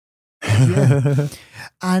 Yeah.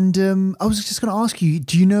 And I was just going to ask you,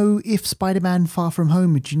 do you know if Spider-Man Far From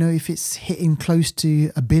Home, do you know if it's hitting close to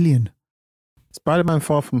 $1 billion? Spider-Man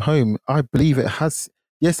Far From Home, I believe it has.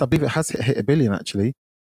 Yes, I believe it has hit $1 billion actually.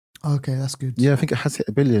 Okay, that's good. Yeah, I think it has hit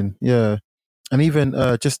 $1 billion. Yeah, and even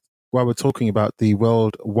just while we're talking about the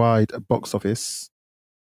worldwide box office,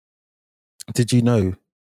 did you know?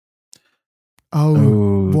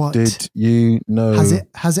 What? Did you know?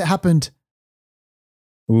 Has it happened?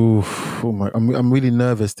 Oof, I'm really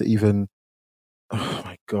nervous to even. Oh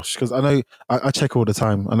my gosh, because I know I check all the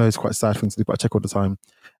time. I know it's quite a sad thing to do, but I check all the time.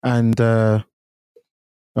 And the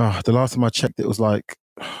last time I checked, it was like,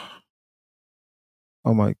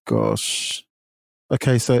 oh my gosh.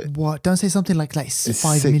 Okay, so what? Don't say something like it's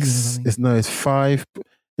 5 million or something.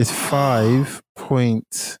 It's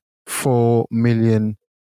 5.4 million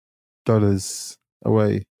dollars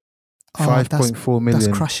away. 5.4 million.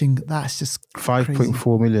 That's crushing. That's just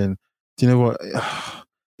 5.4 million. Do you know what?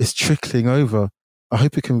 It's trickling over. I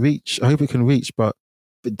hope it can reach, but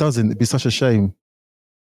if it doesn't, it'd be such a shame.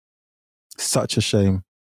 Such a shame.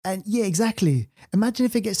 And yeah, exactly. Imagine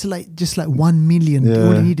if it gets to just 1 million. Yeah.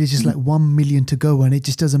 All you need is just 1 million to go, and it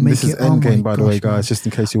just doesn't make it. This is Endgame, by the way, guys, just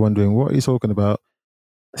in case you're wondering, what are you talking about?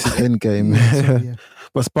 This is Endgame. Yeah.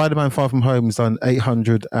 But Spider-Man Far From Home has done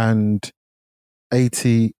 $880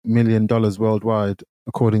 million worldwide,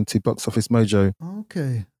 according to Box Office Mojo.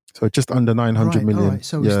 Okay. So just under 900 million. All right.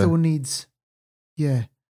 So it still needs,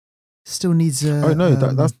 still needs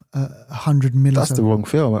that's 100 million. That's the wrong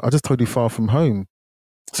film. I just told you Far From Home.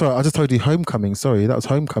 Sorry, I just told you Homecoming. Sorry, that was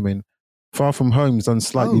Homecoming. Far From Home's done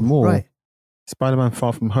slightly more. Right. Spider-Man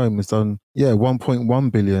Far From Home has done,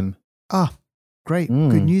 1.1 billion. Ah, great.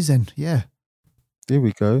 Good news then. Yeah. Here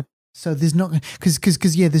we go. So there's not, because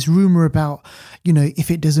this rumor about, if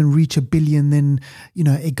it doesn't reach $1 billion, then,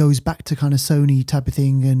 it goes back to kind of Sony type of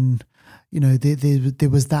thing. And, there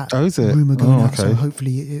was that rumor going out. So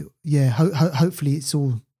hopefully, hopefully it's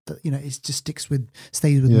all, it just stays with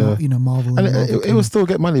Marvel. And it will still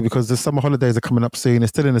get money because the summer holidays are coming up soon.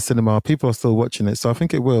 It's still in the cinema. People are still watching it. So I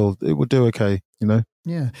think it will do okay,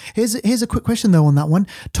 Yeah. Here's a quick question though on that one.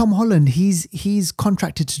 Tom Holland, he's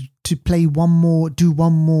contracted to play do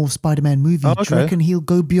one more Spider-Man movie. Oh, okay. Do you reckon he'll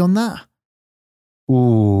go beyond that?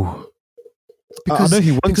 Ooh. Because I know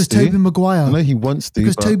he wants to. Tobey Maguire. I know he wants to.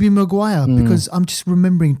 Because Tobey Maguire. Because I'm just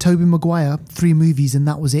remembering Tobey Maguire, 3 movies, and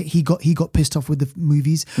that was it. He got pissed off with the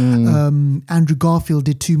movies. Andrew Garfield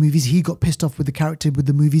did 2 movies. He got pissed off with the character with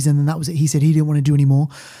the movies, and then that was it. He said he didn't want to do any more.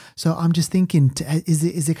 So I'm just thinking,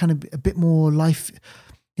 is there kind of a bit more life?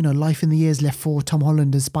 Life in the years left for Tom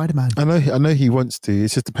Holland as Spider-Man. I know he wants to. It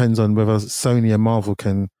just depends on whether Sony and Marvel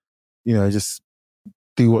can, just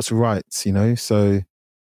do what's right. So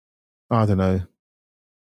I don't know.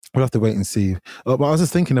 We'll have to wait and see. But I was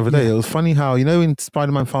just thinking the other day, it was funny how, in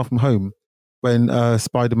Spider-Man Far From Home, when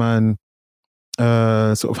Spider-Man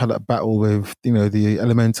sort of had that battle with, the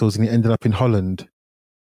elementals and he ended up in Holland.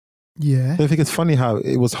 Yeah. I think it's funny how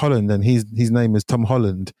it was Holland and his name is Tom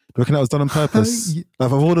Holland. Do you reckon that was done on purpose?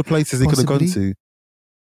 Like, of all the places he could have gone to.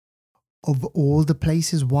 Of all the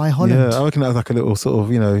places, why Holland? Yeah, I reckon that was like a little sort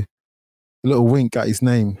of, a little wink at his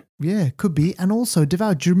name. Yeah, could be. And also,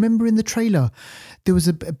 Deval, do you remember in the trailer, there was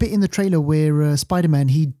a bit in the trailer where Spider-Man,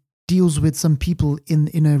 he deals with some people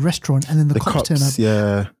in a restaurant and then the cops turn up.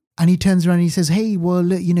 Yeah. And he turns around and he says, hey, well,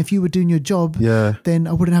 look, if you were doing your job, then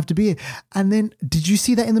I wouldn't have to be here. And then, did you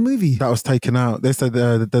see that in the movie? That was taken out. They said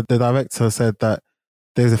the director said that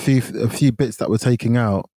there's a few bits that were taken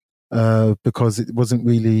out because it wasn't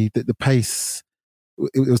really the pace.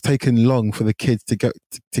 It was taking long for the kids to go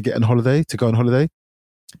on holiday.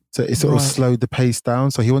 So it sort of slowed the pace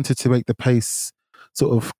down. So he wanted to make the pace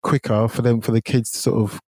sort of quicker for the kids to sort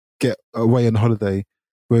of get away on holiday.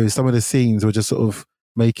 Whereas some of the scenes were just sort of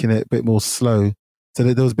making it a bit more slow. So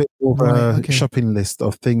there was a bit more of a shopping list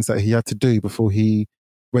of things that he had to do before he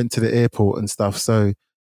went to the airport and stuff. So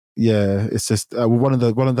yeah, it's just one of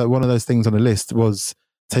those things on the list was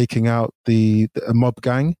taking out a mob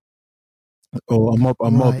gang or a mob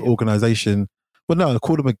organization. Well, no, I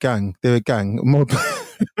call them a gang. They're a gang, a mob.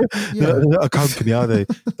 They're not a company, are they?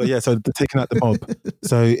 But yeah, so they're taking out the mob.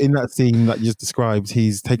 So in that scene that you just described,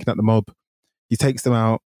 he's taking out the mob. He takes them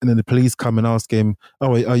out, and then the police come and ask him,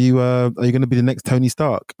 "Oh, are you going to be the next Tony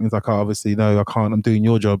Stark?" And he's like, "Oh, obviously, no, I can't. I'm doing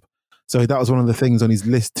your job." So that was one of the things on his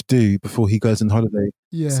list to do before he goes on holiday.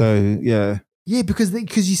 Yeah. So yeah. Yeah, because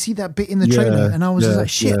you see that bit in the trailer, and I was just like,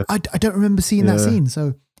 "Shit, I don't remember seeing that scene."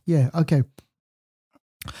 So yeah, okay.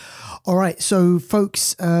 All right, so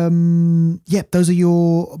folks, those are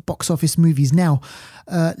your box office movies. Now,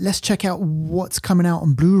 let's check out what's coming out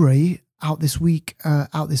on Blu-ray out this week,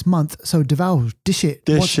 out this month. So, Deval, dish it.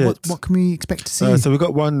 What can we expect to see? So we've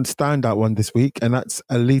got one standout one this week, and that's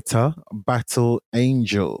Alita: Battle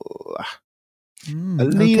Angel.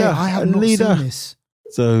 Alita, okay, I have not seen this.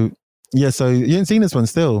 So you haven't seen this one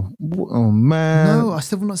still? Oh man, no, I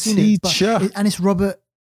still have not seen it. But and it's Robert.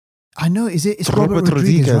 I know. It's Robert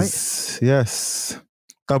Rodriguez, right? Yes,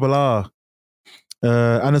 Double R.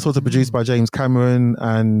 And it's also produced by James Cameron,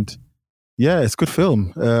 and yeah, it's a good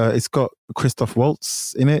film. It's got Christoph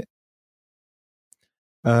Waltz in it,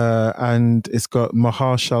 and it's got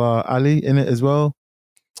Mahershala Ali in it as well.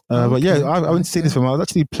 But yeah, I went to see this film. I was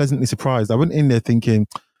actually pleasantly surprised. I went in there thinking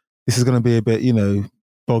this is going to be a bit,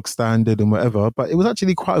 bog standard and whatever, but it was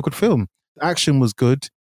actually quite a good film. The action was good.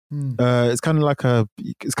 It's kind of like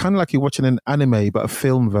you're watching an anime, but a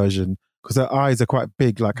film version, because her eyes are quite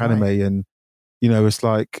big, like anime, and it's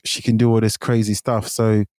like she can do all this crazy stuff.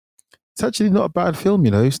 So it's actually not a bad film.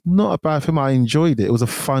 It's not a bad film. I enjoyed it. It was a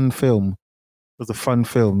fun film. It was a fun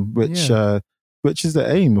film, which is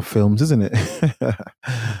the aim of films, isn't it?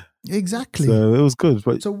 Exactly. So it was good.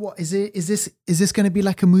 But so what is it? Is this going to be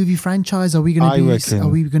like a movie franchise? Are we going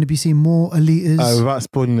to be seeing more Alitas? Without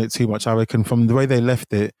spoiling it too much, I reckon from the way they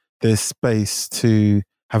left it, there's space to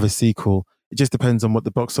have a sequel. It just depends on what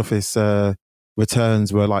the box office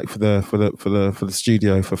returns were like for the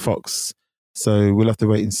studio for Fox. So we'll have to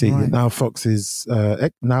wait and see. Right. Now Fox is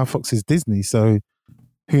Disney. So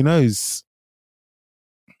who knows?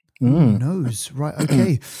 Who knows? Right.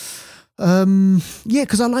 Okay. Yeah,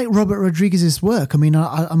 because I like Robert Rodriguez's work. I mean,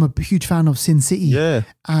 I'm a huge fan of Sin City. Yeah.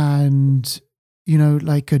 And, you know,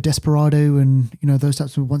 like Desperado and, you know, those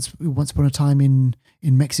types of Once Upon a Time in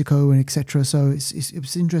Mexico and etc. So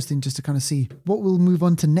it's interesting just to kind of see. What we'll move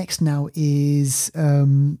on to next now is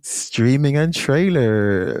streaming and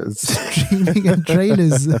trailers. Streaming and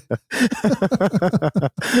trailers.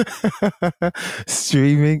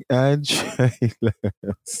 Streaming and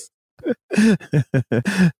trailers.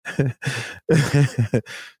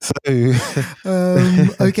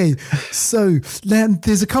 Okay, so then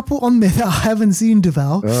there's a couple on there that I haven't seen,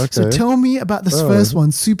 Deval. Okay. So tell me about this first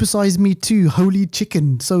one, Super Size Me 2, Holy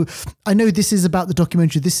Chicken. So I know this is about the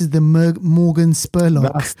documentary. This is the Morgan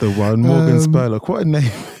Spurlock. That's the one, Morgan Spurlock. What a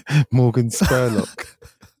name, Morgan Spurlock.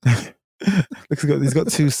 He's got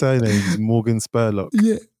two surnames, Morgan Spurlock.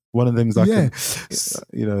 Yeah, one of them's like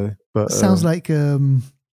but sounds like a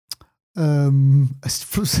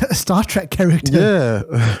Star Trek character. Yeah,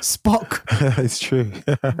 Spock. It's true.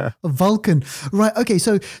 Vulcan. Right. Okay.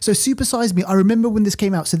 So Super Size Me. I remember when this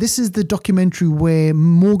came out. So this is the documentary where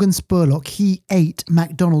Morgan Spurlock, he ate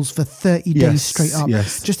McDonald's for 30 days straight up,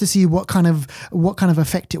 just to see what kind of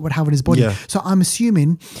effect it would have on his body. Yeah. So I'm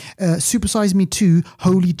assuming Super Size Me 2,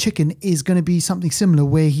 Holy Chicken is going to be something similar,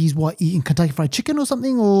 where he's eating Kentucky Fried Chicken or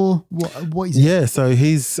something, or what is it? Yeah. So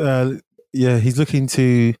he's looking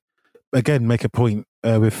to, again, make a point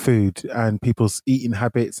with food and people's eating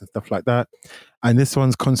habits and stuff like that. And this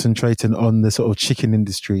one's concentrating on the sort of chicken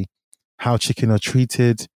industry, how chicken are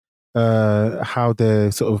treated, how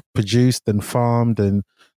they're sort of produced and farmed, and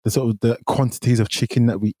the sort of the quantities of chicken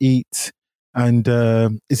that we eat. And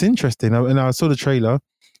it's interesting. And I saw the trailer,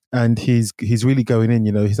 and he's really going in.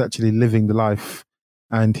 You know, he's actually living the life,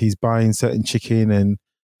 and he's buying certain chicken,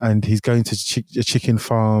 and he's going to chicken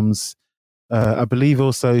farms. I believe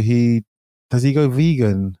also does he go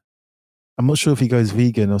vegan? I'm not sure if he goes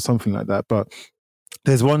vegan or something like that, but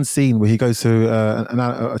there's one scene where he goes to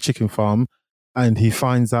a chicken farm, and he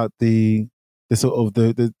finds out the sort of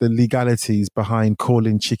the legalities behind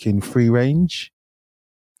calling chicken free range.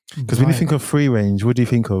 Because when you think of free range, what do you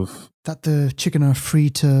think of? That the chicken are free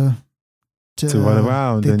to run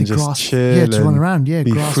around and just chill. Yeah, to run around. Yeah,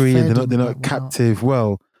 be free, and they're not whatnot. captive.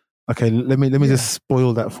 Well, okay, let me just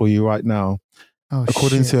spoil that for you right now.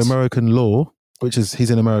 According to American law, which is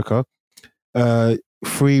he's in America,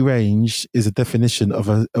 free range is a definition of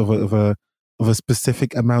a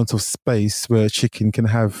specific amount of space where a chicken can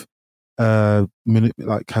have can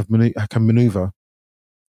maneuver.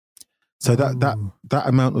 So that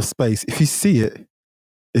amount of space, if you see it,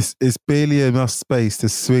 it's barely enough space to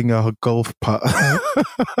swing a golf putt.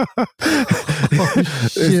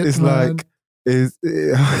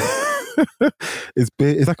 It's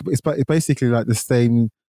basically like the same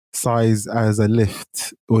size as a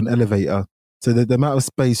lift or an elevator. So the amount of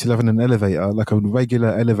space you'll have in an elevator, like a regular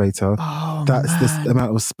elevator, that's the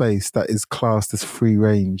amount of space that is classed as free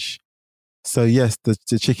range. So yes, the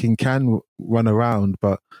chicken can run around,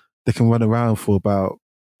 but they can run around for about,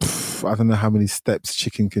 I don't know how many steps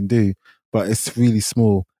chicken can do, but it's really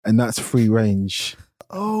small, and that's free range.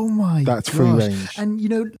 Oh my That's free range. And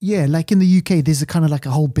like in the UK, there's a kind of like a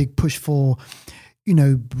whole big push for,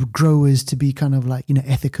 growers to be kind of like,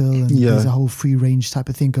 ethical, and there's a whole free range type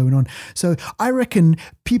of thing going on. So I reckon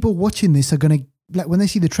people watching this are going to, like, when they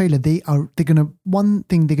see the trailer, they're going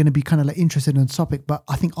to be kind of like interested in the topic. But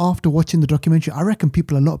I think after watching the documentary, I reckon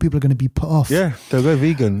a lot of people are going to be put off. Yeah, they'll go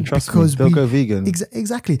vegan. Trust me, they'll go vegan.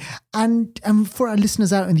 Exactly. And for our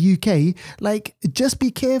listeners out in the UK, like, just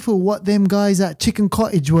be careful what them guys at Chicken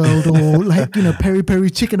Cottage World or like, Peri Peri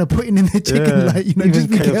Chicken are putting in their chicken. Yeah. Like, even just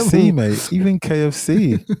be KFC, careful. mate. Even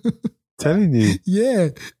KFC. Telling you. Yeah.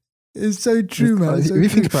 It's so true, man. If you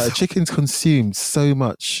think about it, chicken's consumed so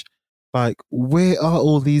much. Like, where are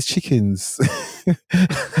all these chickens?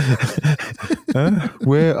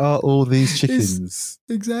 Where are all these chickens?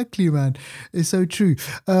 Exactly, man. It's so true.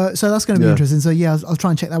 So that's going to be interesting. So yeah, I'll try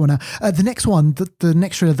and check that one out. The next one, the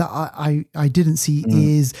next trailer that I didn't see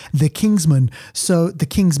is The Kingsman. So The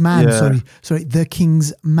King's Man. Sorry, The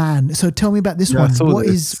King's Man. So tell me about this one. What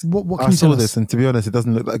can you tell us? I saw this, and to be honest, it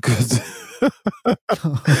doesn't look that good.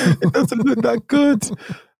 It doesn't look that good.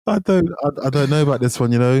 I don't know about this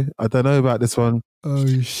one, I don't know about this one. Oh,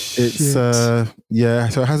 shit. It's, so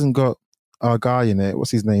it hasn't got our guy in it. What's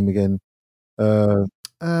his name again?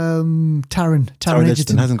 Taron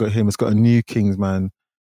Egerton. Hasn't got him. It's got a new Kingsman.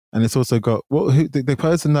 And it's also got, the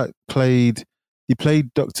person that played he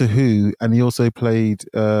played Doctor Who, and he also played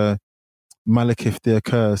Malekith the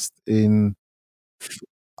Accursed in.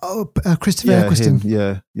 Christopher Yeah, Eccleston.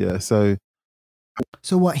 him. Yeah. So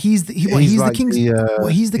what? He's the King's.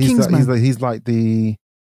 He's the Kingsman. He's like the.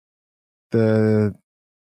 No,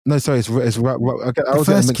 sorry, it's I was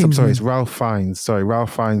getting mixed up. Sorry, it's Ralph Fiennes. Sorry,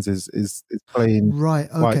 Ralph Fiennes is playing right.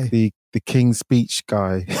 Okay. like the King's Speech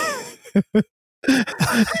guy.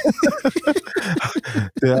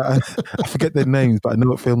 Yeah, I forget their names, but I know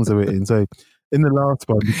what films they're in. So in the last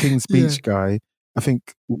one, the King's Speech guy, I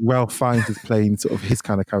think Ralph Fiennes is playing sort of his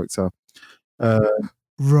kind of character.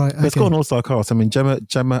 Right. Okay. It's got an all-star cast. I mean,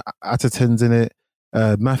 Gemma Atherton's in it.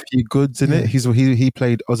 Matthew Good's in it. He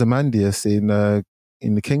played Ozymandias in the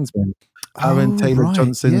Kingsman. Aaron Taylor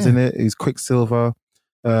Johnson's in it. He's Quicksilver.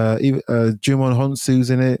 Jumon Honsu's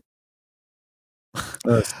in it.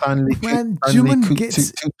 Stanley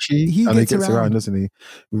Tucci. He gets around, doesn't he?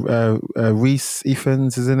 Reese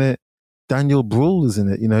Ifans is in it. Daniel Bruhl is in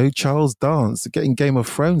it. You know, Charles Dance. Getting Game of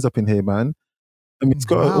Thrones up in here, man. I mean, it's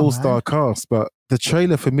got an all-star cast, but the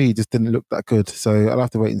trailer for me just didn't look that good. So I'll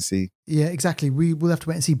have to wait and see. Yeah, exactly. We will have to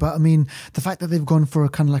wait and see. But I mean, the fact that they've gone for a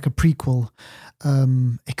kind of like a prequel,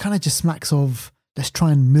 it kind of just smacks of, let's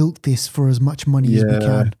try and milk this for as much money as we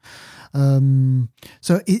can.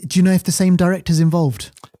 So do you know if the same director's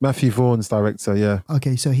involved? Matthew Vaughn's director, yeah.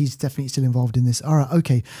 Okay, so he's definitely still involved in this. All right,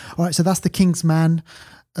 okay. All right, so that's The Kingsman.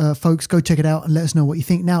 Folks, go check it out and let us know what you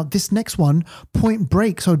think. Now, this next one, Point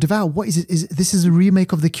Break. So, Deval, what is it? This is a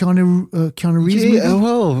remake of the Keanu Reeves movie?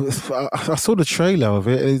 Well, I saw the trailer of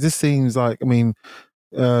it. It just seems like, I mean,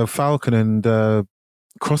 Falcon and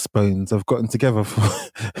Crossbones have gotten together for.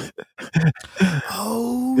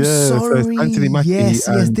 Sorry. So Anthony Mackie. Yes.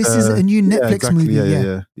 This is a new Netflix movie.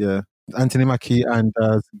 Yeah. Anthony Mackie and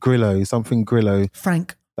Grillo,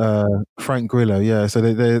 Frank Grillo. Yeah. So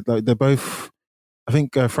they're both. I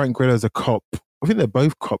think Frank Grillo's a cop. I think they're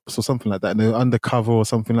both cops or something like that. And they're undercover or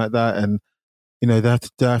something like that. And you know they have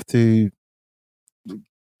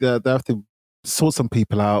to sort some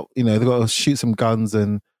people out. You know, they've got to shoot some guns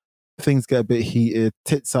and things get a bit heated,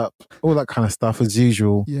 tits up, all that kind of stuff as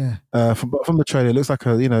usual. Yeah. From the trailer, it looks like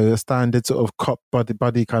a standard sort of cop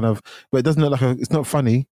buddy kind of, but it doesn't look like it's not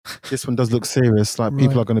funny. This one does look serious. Like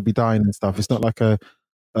people are going to be dying and stuff. It's not like a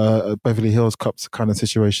Beverly Hills Cops kind of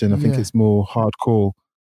situation. I think it's more hardcore,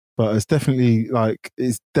 but it's definitely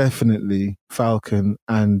Falcon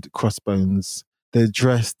and Crossbones. They're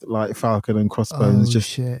dressed like Falcon and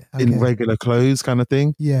Crossbones, in regular clothes, kind of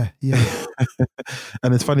thing. Yeah.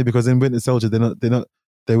 And it's funny because in Winter Soldier,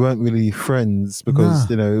 they weren't really friends because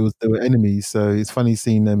they were enemies. So it's funny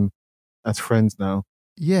seeing them as friends now.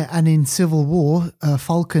 Yeah, and in Civil War,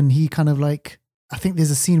 Falcon, he kind of like, I think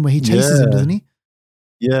there's a scene where he chases him, doesn't he?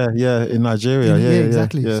 Yeah, in Nigeria. Yeah,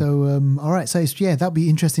 exactly. Yeah. So, all right. So, that'd be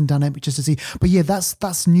interesting dynamic just to see. But yeah,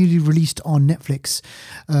 that's newly released on Netflix.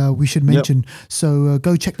 We should mention. Yep. So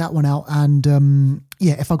go check that one out. And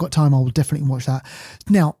if I got time, I will definitely watch that.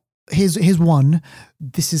 Now, here's one.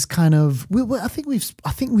 This is kind of. I think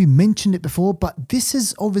we mentioned it before, but this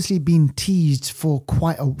has obviously been teased for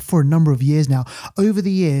a number of years now. Over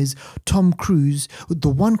the years, Tom Cruise. The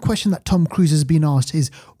one question that Tom Cruise has been asked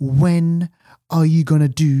is, when are you going to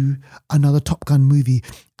do another Top Gun movie?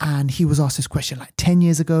 And he was asked this question like 10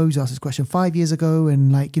 years ago. He was asked this question 5 years ago, and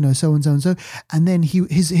like, so and so and so. And then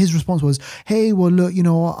his response was, hey, well, look, you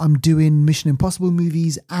know what? I'm doing Mission Impossible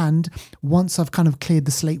movies. And once I've kind of cleared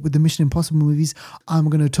the slate with the Mission Impossible movies, I'm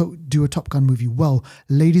going to do a Top Gun movie. Well,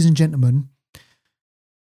 ladies and gentlemen,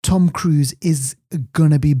 Tom Cruise is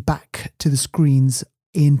going to be back to the screens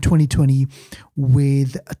in 2020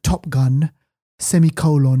 with a Top Gun :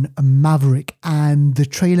 Maverick, and the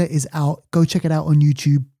trailer is out. Go check it out on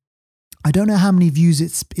YouTube. I don't know how many views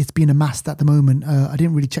it's been amassed at the moment. I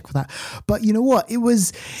didn't really check for that. But you know what? It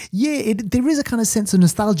was, there is a kind of sense of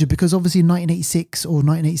nostalgia because obviously in 1986 or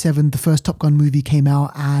 1987, the first Top Gun movie came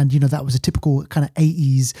out, and, that was a typical kind of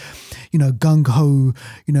 80s, gung-ho,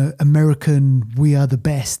 American, we are the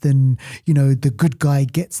best, and, the good guy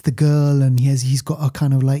gets the girl, and he's got a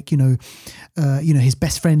kind of like, his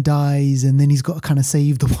best friend dies, and then he's got to kind of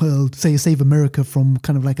save the world, save America from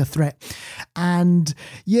kind of like a threat. And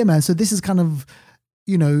yeah, man, so this is kind of,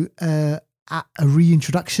 a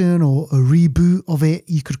reintroduction or a reboot of it.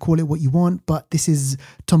 You could call it what you want, but this is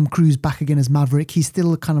Tom Cruise back again as Maverick. He's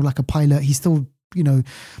still kind of like a pilot. He's still,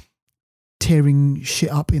 tearing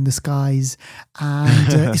shit up in the skies.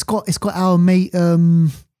 And it's got our mate,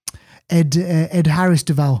 Ed Harris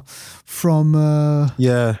Deval from...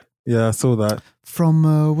 Yeah, I saw that. From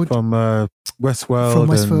Westworld,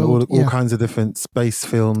 Westworld, and all yeah. kinds of different space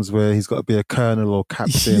films where he's got to be a colonel or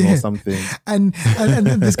captain Yeah. or something. And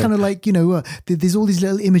there's kind of like, there's all these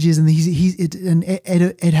little images, and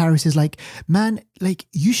Ed Harris is like, man, like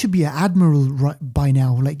you should be an admiral right by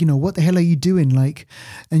now. Like, what the hell are you doing? Like,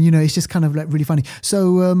 and it's just kind of like really funny.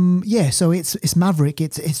 So so it's Maverick,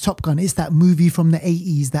 it's Top Gun, it's that movie from the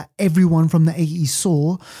 80s that everyone from the 80s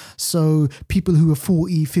saw. So people who are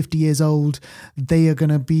 40, 50 years old, they are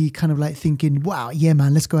gonna be kind of like thinking, wow, yeah,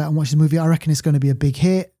 man, let's go out and watch this movie. I reckon it's going to be a big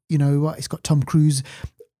hit. It's got Tom Cruise.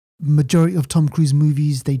 Majority of Tom Cruise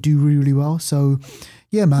movies, they do really, really well. So,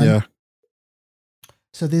 yeah, man. Yeah.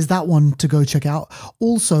 So there's that one to go check out.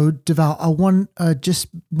 Also, Deval, I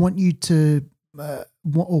want you to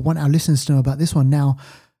want our listeners to know about this one. Now,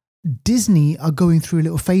 Disney are going through a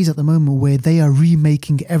little phase at the moment where they are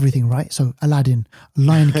remaking everything, right? So Aladdin,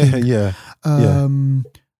 Lion King. Yeah.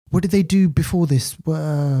 What did they do before this?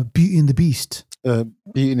 Beauty and the Beast.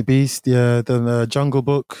 Beauty and the Beast, yeah. Then Jungle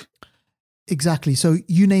Book. Exactly. So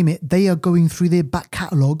you name it, they are going through their back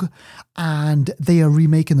catalogue and they are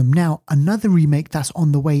remaking them. Now, another remake that's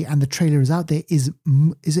on the way and the trailer is out there is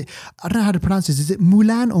it, I don't know how to pronounce this. Is it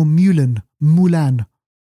Mulan or Mulan? Mulan.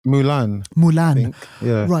 I think.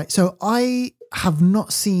 Yeah. Right. So I have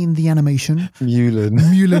not seen the animation.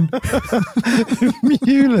 Mulan.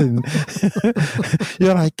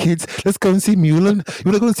 You're like, kids, let's go and see Mulan. You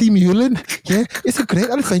want to go and see Mulan? Yeah, it's a great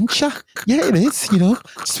adventure. Yeah, it is,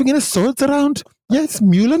 swinging the swords around. Yeah, it's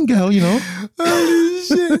Mulan, girl, Holy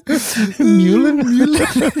shit. Mulan.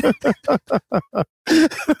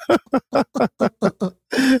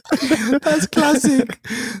 That's classic.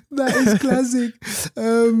 That is classic.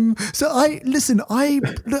 So I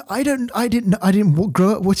didn't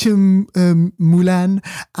grow up watching Mulan,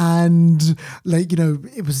 and like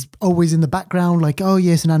it was always in the background. Like, oh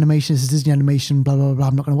yes, an animation. It's a Disney animation. Blah blah blah.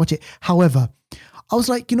 I'm not going to watch it. However, I was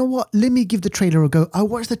like, you know what? Let me give the trailer a go. I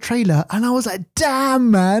watched the trailer and I was like, damn,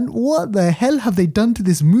 man, what the hell have they done to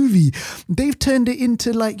this movie? They've turned it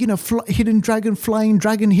into like, hidden dragon, flying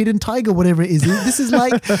dragon, hidden tiger, whatever it is. This is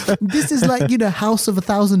like, House of a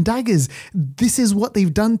Thousand Daggers. This is what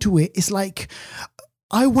they've done to it. It's like,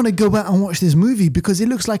 I want to go out and watch this movie because it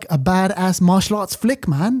looks like a badass martial arts flick,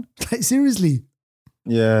 man. Like, seriously.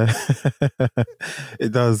 Yeah,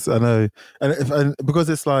 it does. I know. And because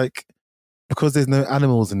it's like, because there's no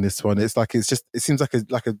animals in this one, it seems like an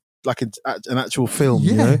actual film.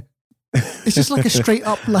 Yeah. It's just like a straight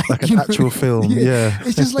up like an actual film. Yeah.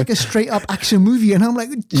 It's just like a straight up action movie, and I'm like,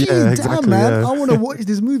 gee, damn, man, I want to watch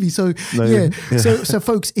this movie. So So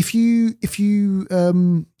folks, if you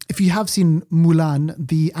have seen Mulan,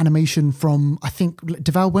 the animation from, I think,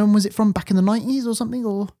 Deval, when was it from? Back in the 90s or something,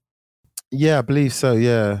 or? Yeah, I believe so.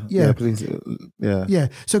 Yeah. I believe so. Yeah. Yeah.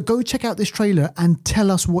 So go check out this trailer and tell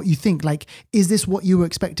us what you think. Like, is this what you were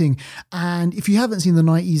expecting? And if you haven't seen the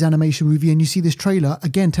 90s animation movie and you see this trailer,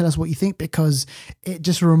 again, tell us what you think, because it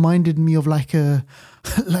just reminded me of like a,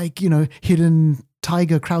 hidden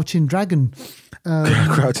tiger, crouching dragon.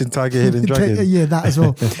 Crouching tiger, hidden dragon. Yeah, that as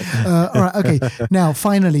well. All right, okay. Now,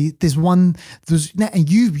 finally, and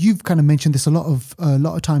you've kind of mentioned this a lot of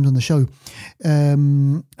times on the show.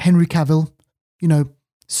 Henry Cavill,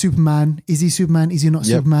 Superman. Is he Superman? Is he not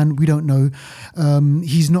Superman? We don't know.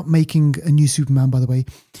 He's not making a new Superman, by the way.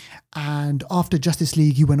 And after Justice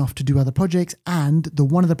League, he went off to do other projects. And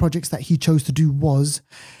one of the projects that he chose to do was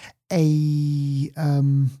a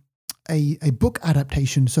book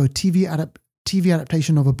adaptation. So TV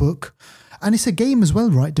adaptation of a book, and it's a game as well,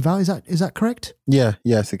 right, Deval? Is that correct? Yeah,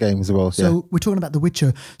 it's a game as well. So we're talking about The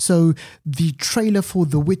Witcher. So the trailer for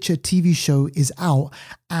The Witcher TV show is out,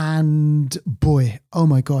 and boy, oh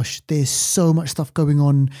my gosh, there's so much stuff going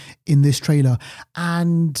on in this trailer.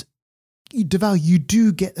 And Deval, you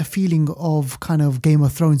do get a feeling of kind of Game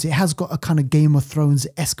of Thrones. It has got a kind of Game of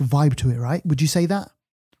Thrones-esque vibe to it, right? Would you say that?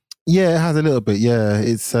 Yeah, it has a little bit. Yeah,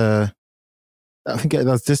 it's. I think it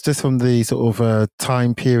does just from the sort of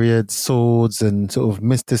time period, swords and sort of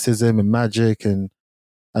mysticism and magic and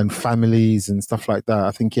families and stuff like that. I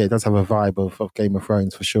think, it does have a vibe of Game of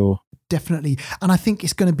Thrones for sure. Definitely. And I think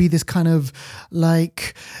it's going to be this kind of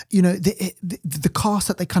like, the cast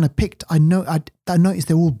that they kind of picked. I noticed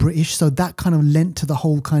they're all British, so that kind of lent to the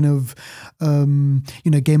whole kind of,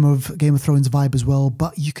 Game of Thrones vibe as well.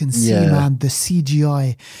 But you can see, man, the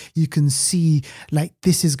CGI, you can see like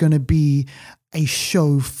this is going to be a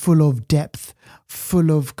show full of depth, full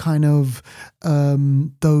of kind of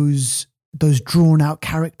those those drawn out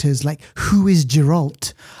characters, like who is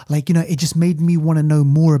Geralt? Like, you know, it just made me want to know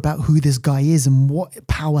more about who this guy is and what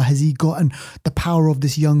power has he got, and the power of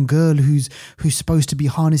this young girl who's supposed to be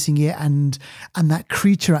harnessing it, and that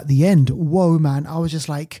creature at the end. Whoa, man. I was just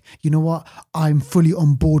like, you know what? I'm fully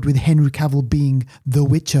on board with Henry Cavill being The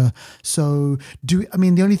Witcher. So the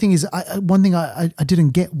only thing is, one thing I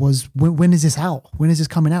didn't get was when is this out? When is this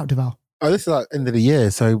coming out, Deval? Oh, this is like end of the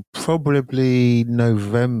year, so probably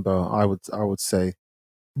November. I would say.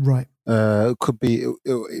 Right. It could be.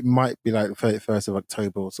 It might be like the 31st of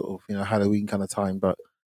October, or sort of, you know, Halloween kind of time. But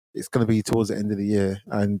it's going to be towards the end of the year,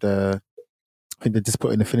 and I think they're just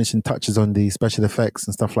putting the finishing touches on the special effects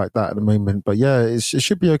and stuff like that at the moment. But yeah, it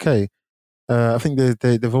should be okay. I think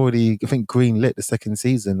they've already, I think, greenlit the second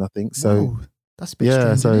season. I think so. Whoa. That's a bit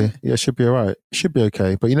strange, so isn't it? yeah, it should be all right. It should be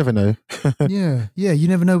okay, but you never know. yeah, you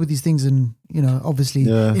never know with these things, and you know, obviously,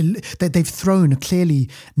 they've thrown, clearly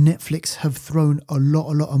Netflix have thrown a lot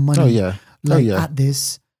of money at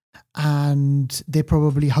this, and they're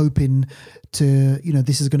probably hoping to, you know,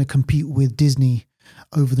 this is going to compete with Disney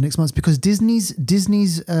over the next months, because Disney's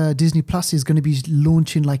Disney Plus is going to be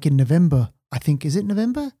launching like in November. I think, is it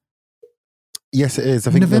November? Yes, it is.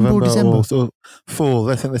 I think November or December. Or fall.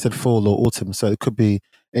 I think they said fall or autumn, so it could be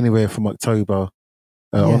anywhere from October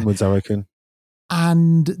onwards, I reckon.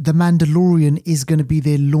 And The Mandalorian is going to be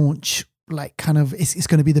their launch, like kind of, it's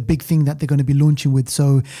going to be the big thing that they're going to be launching with.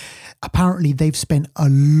 So apparently they've spent a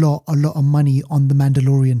lot of money on The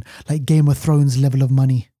Mandalorian, like Game of Thrones level of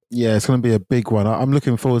money. Yeah, it's going to be a big one. I'm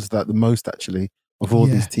looking forward to that the most, actually, of all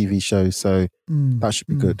these TV shows. So that should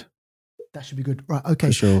be good. That should be good. Right, okay.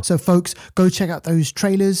 For sure. So folks, go check out those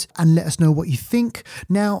trailers and let us know what you think.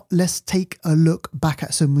 Now, let's take a look back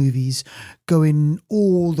at some movies, going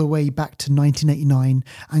all the way back to 1989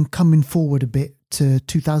 and coming forward a bit to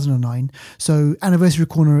 2009. So Anniversary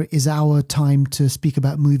Corner is our time to speak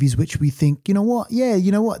about movies which we think, you know what? Yeah,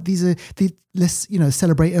 you know what? Let's, you know,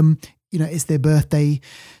 celebrate them. You know, it's their birthday.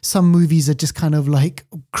 Some movies are just kind of like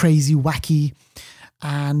crazy, wacky,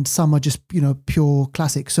 and some are just, you know, pure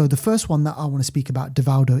classic. So the first one that I want to speak about,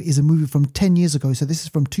 Devaldo, is a movie from 10 years ago. So this is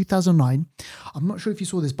from 2009. I'm not sure if you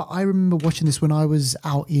saw this, but I remember watching this when I was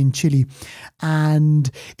out in Chile, and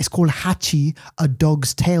it's called Hachi, A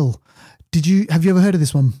Dog's Tale. Have you ever heard of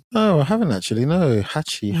this one? Oh, I haven't actually. No,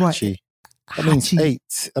 Hachi. Right. Hachi. That means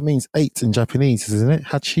eight. That means eight in Japanese, isn't it?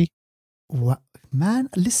 Hachi. What? Man,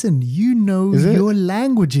 listen, you know your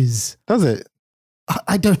languages. Does it?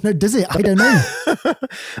 I don't know. Does it? I don't know.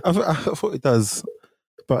 I thought it does,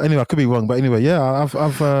 but anyway, I could be wrong. But anyway, yeah, I've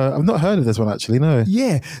not heard of this one actually. No.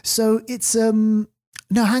 Yeah. So it's no.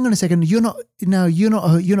 Hang on a second. You're not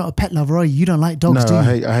a pet lover, are you? You don't like dogs, do you?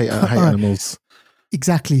 I hate animals.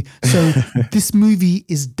 Exactly. So this movie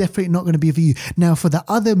is definitely not going to be for you. Now, for the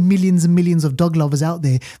other millions and millions of dog lovers out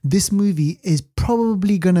there, this movie is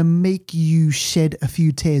probably going to make you shed a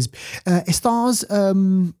few tears. It stars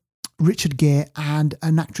Richard Gere and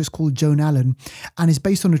an actress called Joan Allen, and it's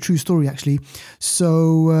based on a true story, actually.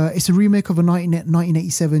 So it's a remake of a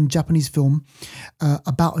 1987 Japanese film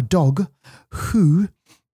about a dog who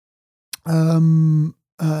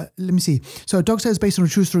let me see. So A Dog's Tale is based on a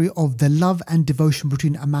true story of the love and devotion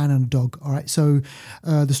between a man and a dog. All right. So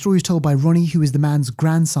the story is told by Ronnie, who is the man's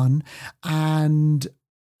grandson, and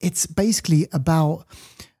it's basically about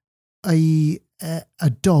a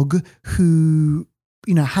dog who,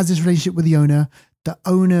 you know, has this relationship with the owner. The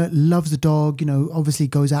owner loves the dog, you know, obviously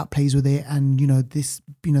goes out, plays with it, and this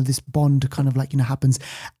bond kind of like, you know, happens.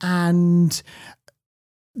 And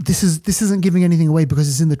this isn't giving anything away because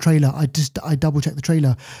it's in the trailer. I double checked the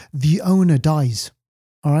trailer. The owner dies.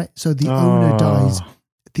 All right. So the owner dies.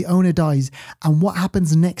 The owner dies. And what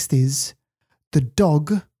happens next is the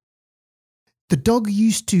dog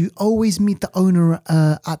used to always meet the owner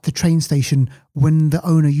at the train station when the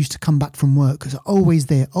owner used to come back from work. So always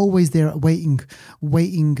there waiting,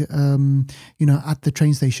 at the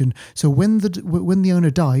train station. So when the owner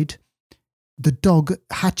died, the dog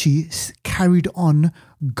Hachi carried on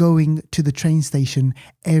going to the train station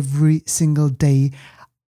every single day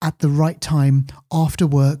at the right time after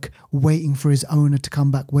work, waiting for his owner to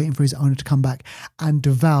come back. And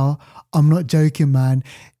Deval, I'm not joking, man.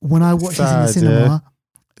 When I watched this in the cinema,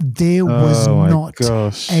 there was not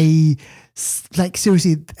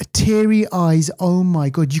seriously, teary eyes. Oh my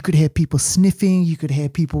God. You could hear people sniffing. You could hear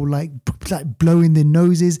people like blowing their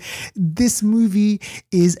noses. This movie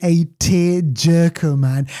is a tear jerker,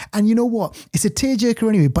 man. And you know what? It's a tear jerker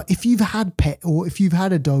anyway, but if you've had pet or if you've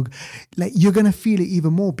had a dog, like, you're going to feel it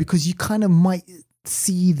even more because you kind of might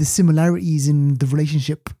see the similarities in the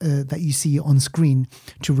relationship that you see on screen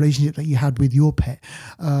to relationship that you had with your pet.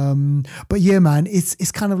 But yeah, man,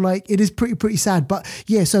 it's kind of like, it is pretty sad. But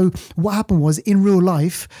yeah, so what happened was, in real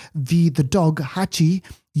life, the dog Hachi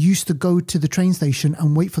used to go to the train station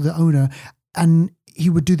and wait for the owner, and he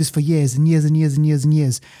would do this for years and years and years and years and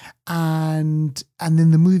years. And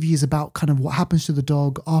then the movie is about kind of what happens to the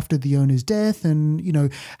dog after the owner's death, and, you know,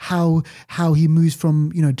 how he moves from,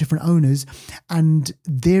 you know, different owners. And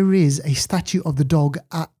there is a statue of the dog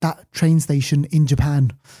at that train station in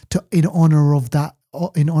Japan in honor of that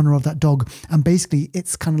dog. And basically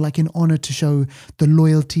it's kind of like in honor to show the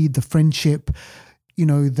loyalty, the friendship, you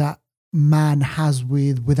know, that man has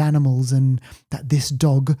with animals, and that this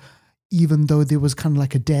dog, even though there was kind of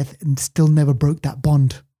like a death, and still never broke that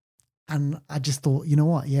bond. And I just thought, you know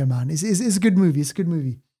what? Yeah, man, it's a good movie. It's a good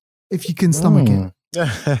movie if you can stomach it.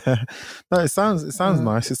 No, it sounds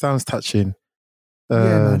nice. It sounds touching.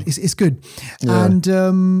 Yeah, man, it's good. Yeah.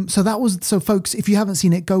 And so folks, if you haven't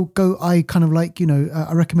seen it, go. I kind of like, you know,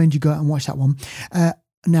 I recommend you go out and watch that one.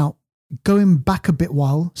 Now, going back a bit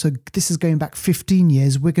while, so this is going back 15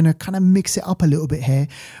 years, we're going to kind of mix it up a little bit here.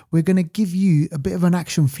 We're going to give you a bit of an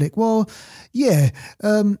action flick. Well, yeah,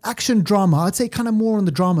 action drama. I'd say kind of more on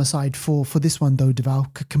the drama side for this one though,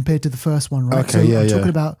 Deval, compared to the first one, right? Okay, I'm talking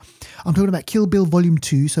about Kill Bill Volume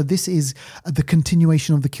 2. So this is the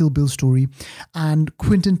continuation of the Kill Bill story, and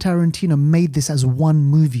Quentin Tarantino made this as one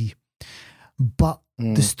movie. But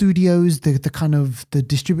the studios, the kind of the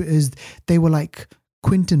distributors, they were like,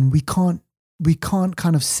 Quentin, we can't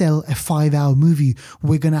kind of sell a 5-hour movie.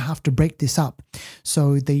 We're going to have to break this up.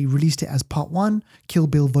 So they released it as part 1, Kill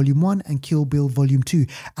Bill Volume 1 and Kill Bill Volume 2.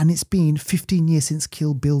 And it's been 15 years since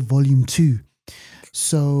Kill Bill Volume 2.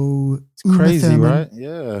 So it's crazy, Thurman, right?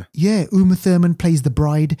 Yeah. Yeah, Uma Thurman plays the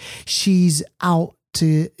bride. She's out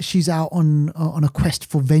on a quest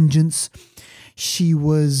for vengeance. She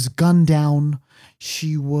was gunned down.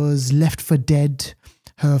 She was left for dead.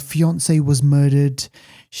 Her fiance was murdered.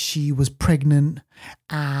 She was pregnant,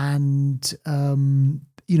 and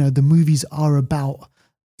you know, the movies are about,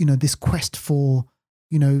 you know, this quest for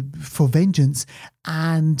vengeance.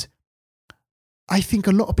 And I think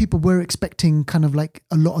a lot of people were expecting kind of like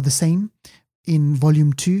a lot of the same in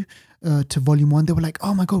Volume 2 to Volume 1. They were like,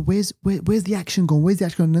 "Oh my God, where's the action gone? Where's the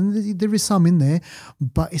action gone?" And there is some in there,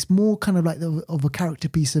 but it's more kind of like of a character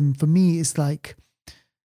piece. And for me, it's like,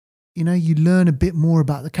 you know, you learn a bit more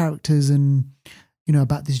about the characters and, you know,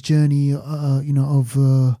 about this journey, you know,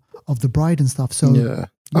 of the bride and stuff. So yeah,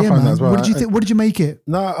 I find that as well. What did you think? What did you make it?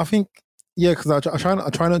 No, I think, yeah, because I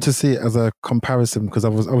try not to see it as a comparison, because I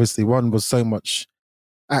was obviously, one was so much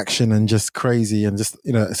action and just crazy and just,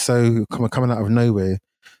 you know, so coming out of nowhere.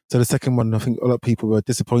 So the second one, I think a lot of people were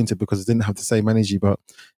disappointed because it didn't have the same energy. But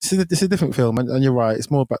this is a different film, and you're right, it's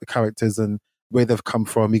more about the characters and where they've come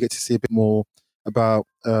from. You get to see a bit more about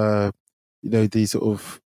you know, the sort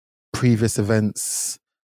of previous events,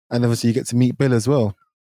 and obviously you get to meet Bill as well.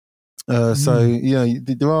 So, you know,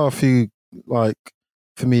 there are a few, like,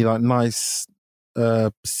 for me, like, nice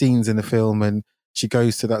scenes in the film, and she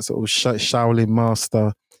goes to that sort of Shaolin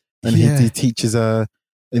master, and he teaches her,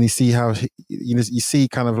 and you see how you see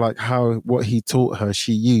kind of like how what he taught her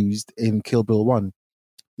she used in Kill Bill 1,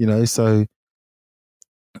 you know. So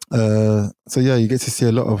yeah, you get to see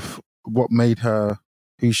a lot of what made her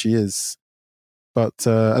who she is. But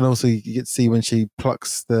and also you get to see when she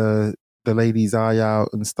plucks the lady's eye out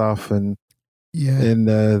and stuff, and in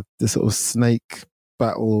the sort of snake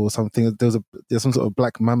battle or something. There's some sort of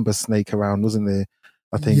black mamba snake around, wasn't there?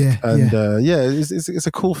 I think. It's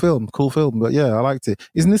a cool film. But yeah, I liked it.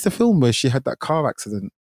 Isn't this the film where she had that car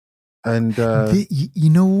accident? And you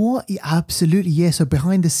know what? Absolutely, yeah. So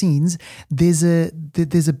behind the scenes, there's a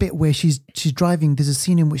bit where she's driving. There's a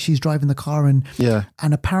scene in which she's driving the car, and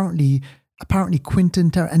apparently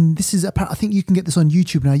Quentin and this is, I think you can get this on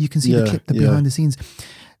YouTube now. You can see the clip, the behind the scenes,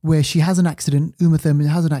 where she has an accident. Uma Thurman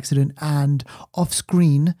has an accident, and off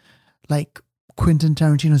screen, like, Quentin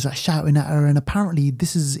Tarantino's like shouting at her, and apparently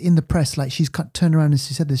this is in the press. Like, she's turned around and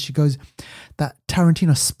she said this. She goes that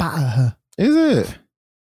Tarantino spat at her. Is it?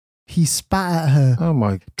 He spat at her. Oh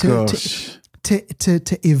my gosh!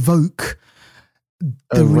 To evoke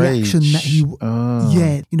the reaction that he,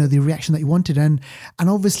 the reaction that he wanted, and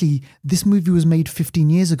obviously this movie was made 15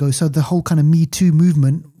 years ago, so the whole kind of Me Too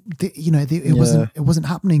movement, it wasn't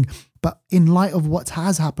happening. But in light of what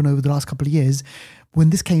has happened over the last couple of years, when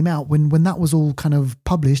this came out, when that was all kind of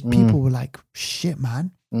published, people were like, "Shit,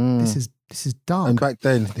 man, this is dark." And back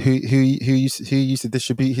then, who used to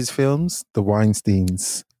distribute his films? The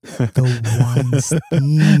Weinsteins. The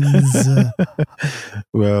Weinsteins.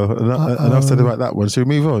 Well, enough said about that one. Should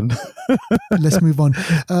we move on? Let's move on.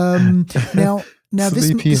 Now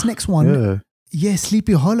this next one,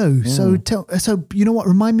 Sleepy Hollow. So you know what?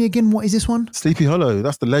 Remind me again. What is this one? Sleepy Hollow.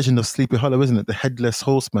 That's the legend of Sleepy Hollow, isn't it? The headless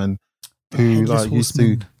horseman who used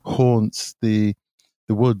to haunt the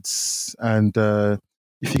woods, and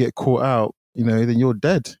if you get caught out, then you're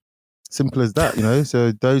dead. Simple as that,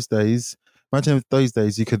 So those days, imagine if those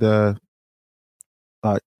days you could get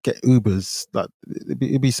Ubers. Like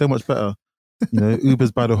it'd be so much better.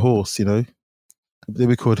 Ubers by the horse. They'd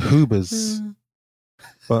be called Hoobers.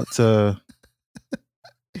 But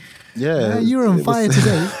you're on fire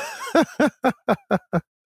today.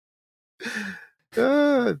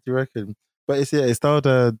 Do you reckon? But it starred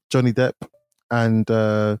Johnny Depp and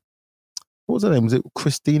what was her name? Was it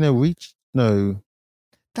Christina Ricci? No,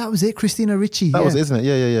 that was it. Christina Ricci. That was it, isn't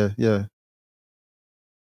it? Yeah.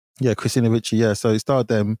 Christina Ricci. Yeah. So it starred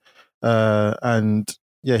them, and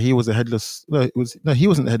he was a headless. He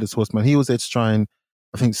wasn't the headless horseman. He was there to try and,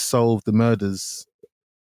 I think, solve the murders,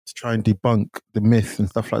 to try and debunk the myth and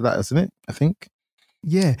stuff like that, isn't it? I think.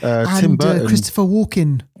 Yeah. Tim Burton. Christopher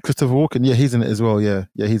Walken. Yeah, he's in it as well. Yeah,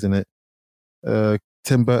 he's in it.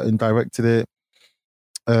 Tim Burton directed it.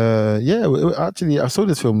 Actually, I saw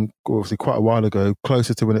this film obviously quite a while ago,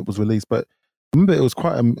 closer to when it was released. But I remember it was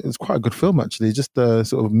quite a good film actually. Just the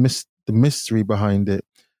sort of the mystery behind it,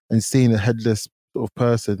 and seeing a headless sort of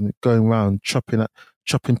person going around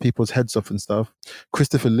chopping people's heads off and stuff.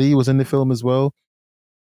 Christopher Lee was in the film as well.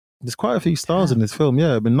 There's quite a few stars in this film.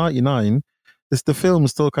 Yeah, but 99. The film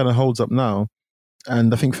still kind of holds up now,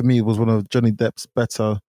 and I think for me it was one of Johnny Depp's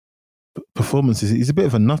better performances. He's a bit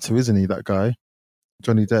of a nutter, isn't he? That guy,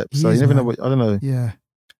 Johnny Depp. So you never know what, I don't know. Yeah.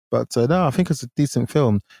 But no, I think it's a decent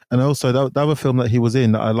film. And also the other film that he was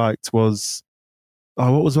in that I liked was,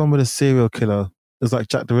 what was the one with a serial killer? It was like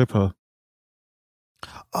Jack the Ripper.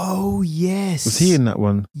 Oh, yes. Was he in that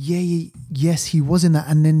one? Yeah. Yes, he was in that.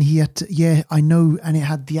 And then he had to, I know. And it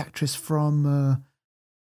had the actress from,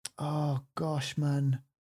 oh gosh, man.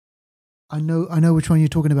 I know which one you're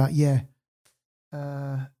talking about. Yeah.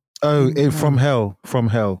 From Hell.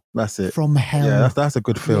 That's it. From Hell. Yeah, that's a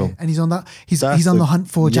good film. Yeah. And he's on that. He's on the hunt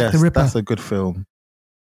for Jack the Ripper. That's a good film.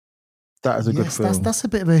 That is a good film. That's a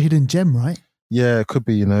bit of a hidden gem, right? Yeah, it could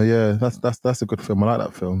be. Yeah, that's a good film. I like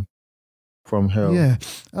that film. From Hell. Yeah.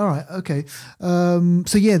 All right. Okay.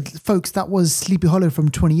 So yeah, folks, that was Sleepy Hollow from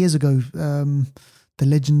 20 years ago. The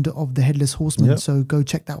Legend of the Headless Horseman. Yep. So go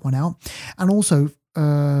check that one out. And also,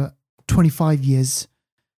 25 years.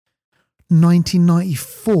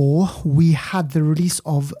 1994, we had the release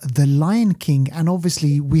of The Lion King, and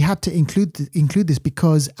obviously we had to include this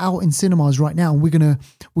because out in cinemas right now, and we're gonna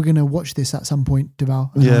watch this at some point,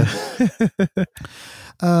 Deval. Yeah.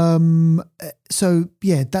 So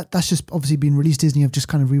yeah, that's just obviously been released. Disney have just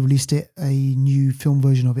kind of re-released it, a new film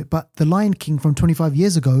version of it. But The Lion King from 25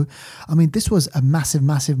 years ago, I mean, this was a massive,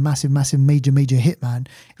 major hit, man.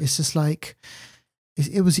 It's just like.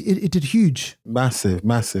 It did huge. Massive.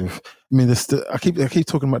 I mean, I keep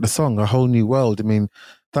talking about the song, A Whole New World. I mean,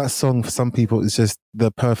 that song for some people is just the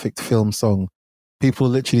perfect film song. People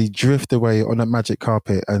literally drift away on that magic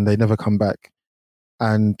carpet and they never come back.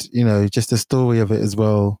 And, just the story of it as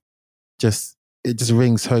well, it just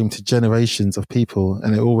rings home to generations of people,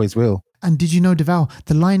 and it always will. And did you know, Deval,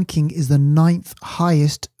 The Lion King is the 9th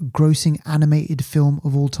highest grossing animated film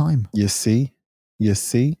of all time? You see?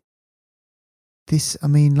 This, I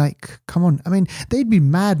mean, like, come on. I mean, they'd be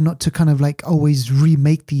mad not to kind of like always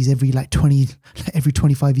remake these every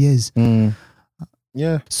 25 years.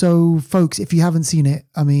 Yeah. So, folks, if you haven't seen it,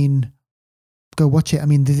 I mean, go watch it. I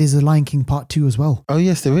mean, there's a Lion King Part 2 as well. Oh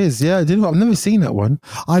yes, there is. Yeah, I've never seen that one.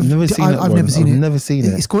 I've never seen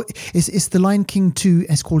it. It's It's The Lion King 2.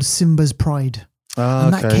 It's called Simba's Pride.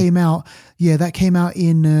 And okay. that came out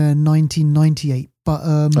in 1998.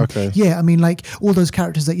 But yeah, I mean, like all those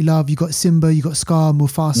characters that you love, you got Simba, you got Scar,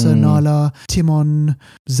 Mufasa, Nala, Timon,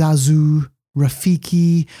 Zazu,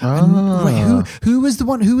 Rafiki. And, who was the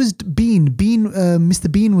one? Who was Bean?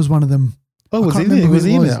 Mr. Bean was one of them. Oh, was he in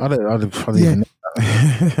it? I don't even know.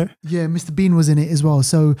 Yeah, Mr. Bean was in it as well.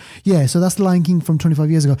 So yeah, so that's The Lion King from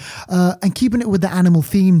 25 years ago. And keeping it with the animal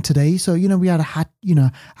theme today. So we had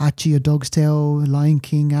Hachi, a dog's tale, Lion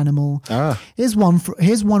King animal. Here's one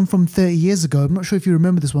from 30 years ago. I'm not sure if you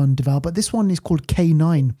remember this one, Deval, but this one is called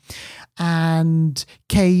K9 and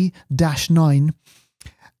K-9.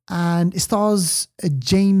 And it stars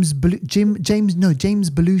James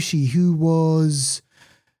Belushi, who was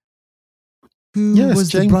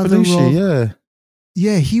James the brother Belushi, of... yeah.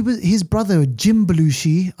 Yeah, his brother Jim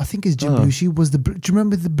Belushi. I think it's Jim Belushi was the. Do you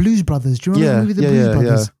remember the Blues Brothers? Do you remember the movie The Blues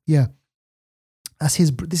Brothers? Yeah. That's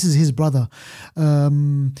his. This is his brother,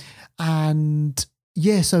 and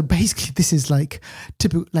yeah. So basically, this is like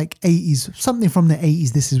typical, like 80s, something from the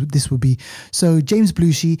 80s. This would be. So James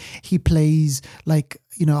Belushi, he plays like,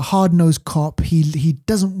 you know, a hard-nosed cop. He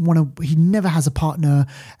doesn't want to. He never has a partner,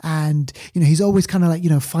 and you know, he's always kind of like, you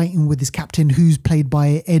know, fighting with his captain, who's played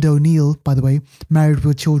by Ed O'Neill, by the way, Married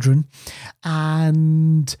with Children,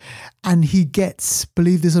 and he gets,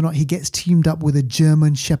 believe this or not, he gets teamed up with a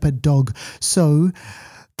German Shepherd dog. So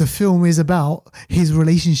the film is about his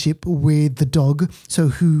relationship with the dog. So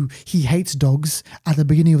who he hates dogs at the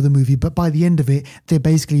beginning of the movie, but by the end of it, they're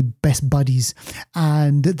basically best buddies,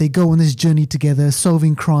 and they go on this journey together,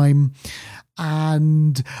 solving crime.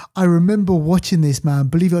 And I remember watching this, man.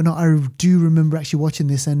 Believe it or not, I do remember actually watching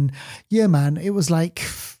this, and yeah, man, it was like,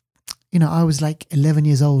 you know, I was like 11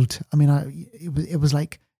 years old. I mean, it was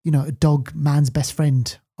like, you know, a dog, man's best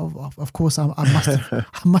friend. Of course, I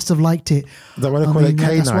must have liked it. Is that why they call it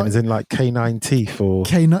K9? Is in like K9 teeth or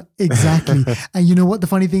K9? Exactly. And you know what? The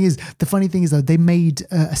funny thing is though, they made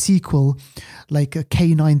a sequel, like a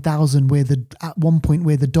K9000, where at one point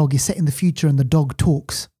where the dog is set in the future and the dog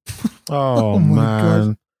talks. Oh my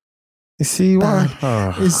God. You see why?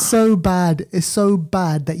 Oh. It's so bad. It's so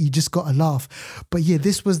bad that you just got to laugh. But yeah,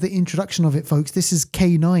 this was the introduction of it, folks. This is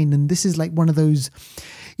K9, and this is like one of those,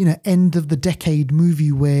 you know, end of the decade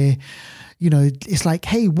movie where, you know, it's like,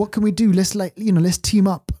 hey, what can we do? Let's let's team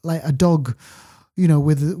up like a dog, you know,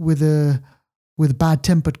 with a bad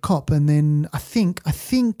tempered cop. And then I think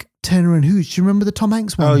Turner and Hooch. Do you remember the Tom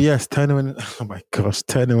Hanks one? Oh yes, Turner and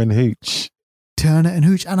Hooch. Turner and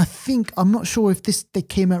Hooch. And I think, I'm not sure if they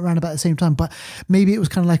came out around about the same time, but maybe it was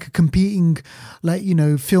kind of like a competing, like, you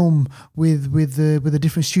know, film with a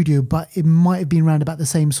different studio, but it might have been around about the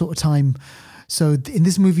same sort of time. So in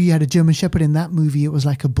this movie, you had a German Shepherd. In that movie, it was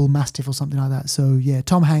like a Bull Mastiff or something like that. So yeah,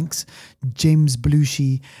 Tom Hanks, James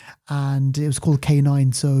Belushi, and it was called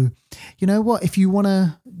K9. So you know what? If you want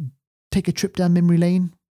to take a trip down memory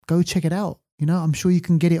lane, go check it out. You know, I'm sure you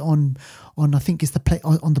can get it on I think it's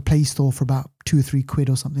on the Play Store for about £2 or £3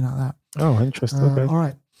 or something like that. Oh, interesting. Okay. All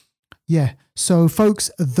right. Yeah. So folks,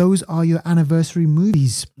 those are your anniversary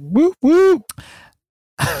movies. Woo woo.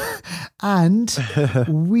 And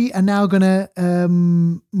we are now gonna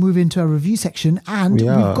move into our review section, and we've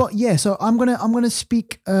got so I'm gonna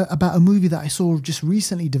speak about a movie that I saw just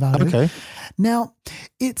recently, Devaldo. Okay. Now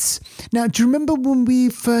do you remember when we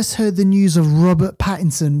first heard the news of Robert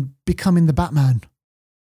Pattinson becoming the Batman?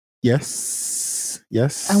 Yes.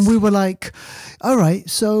 And we were like, all right,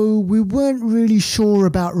 so we weren't really sure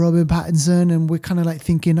about Robert Pattinson, and we're kind of like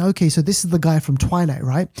thinking, okay, so this is the guy from Twilight,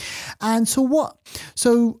 right? And so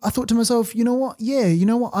I thought to myself, you know what? Yeah, you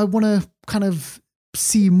know what? I want to kind of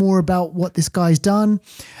see more about what this guy's done,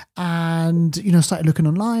 and, you know, started looking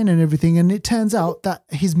online and everything. And it turns out that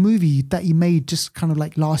his movie that he made just kind of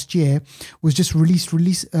like last year was just released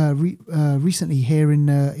recently here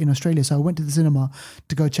in Australia. So I went to the cinema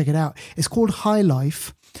to go check it out. It's called High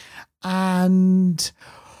Life, and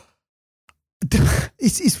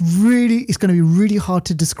it's going to be really hard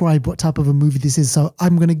to describe what type of a movie this is. So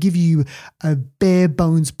I'm going to give you a bare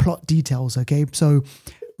bones plot details. Okay, so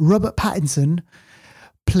Robert Pattinson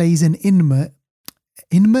plays an inmate.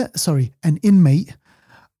 He's an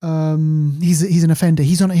offender.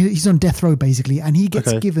 He's on death row basically, and he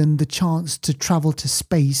gets given the chance to travel to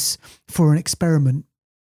space for an experiment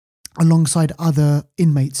alongside other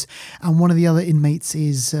inmates. And one of the other inmates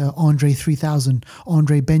is Andre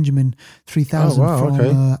Benjamin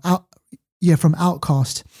 3000 from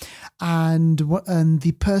Outcast. And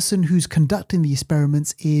the person who's conducting the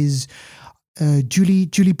experiments is Julie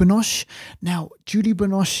Binoche. Now, Julie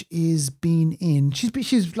Binoche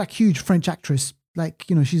she's like huge French actress. Like,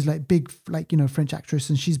 you know, she's like big, like, you know, French actress,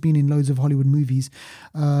 and she's been in loads of Hollywood movies.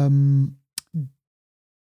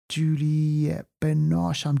 Juliette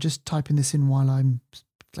Binoche. I'm just typing this in while I'm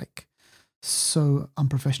like so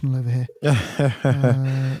unprofessional over here.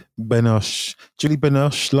 Binoche. Julie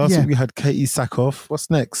Binoche. Last week we had Katie Sackhoff. What's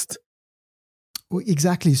next?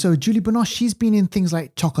 Exactly. So Julie Binoche, she's been in things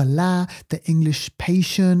like Chocolat, The English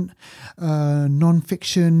Patient,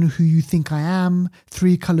 Non-Fiction, Who You Think I Am,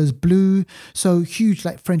 Three Colors Blue. So huge,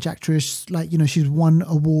 like, French actress. Like, you know, she's won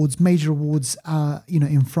awards, major awards, you know,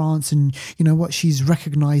 in France, and you know what, she's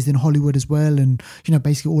recognized in Hollywood as well, and you know,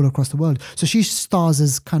 basically all across the world. So she stars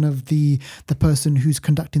as kind of the person who's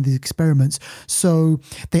conducting these experiments. So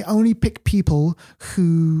they only pick people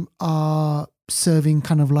who are serving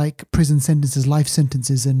kind of like prison sentences, life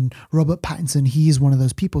sentences, and Robert Pattinson, he is one of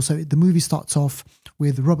those people. So the movie starts off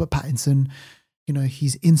with Robert Pattinson. You know,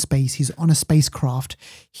 he's in space, he's on a spacecraft,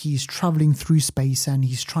 he's traveling through space, and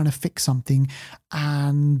he's trying to fix something,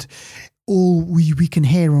 and all we can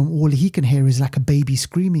hear, and all he can hear, is like a baby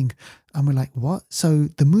screaming, and we're like, what? So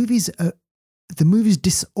the movie's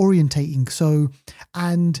disorientating. So,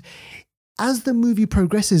 and as the movie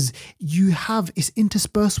progresses, it's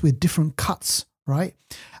interspersed with different cuts, right?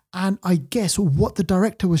 And I guess what the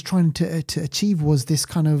director was trying to achieve was this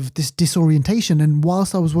kind of this disorientation. And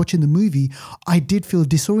whilst I was watching the movie, I did feel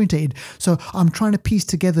disorientated. So I'm trying to piece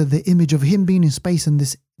together the image of him being in space and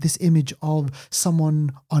this image of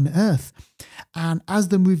someone on Earth. And as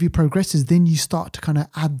the movie progresses, then you start to kind of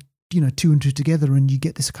add, you know, two and two together, and you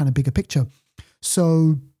get this kind of bigger picture.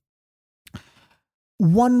 So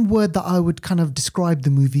one word that I would kind of describe the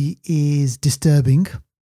movie is disturbing.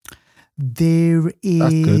 There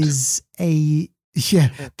is there's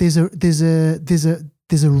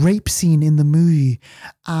a rape scene in the movie,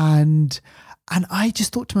 and I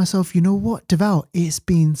just thought to myself, you know what, Deval, it's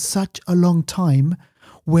been such a long time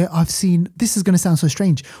where I've seen, this is going to sound so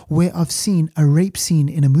strange, where I've seen a rape scene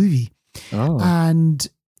in a movie. And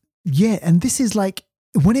this is like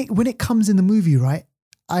when it comes in the movie, right?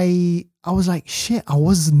 I was like, shit, I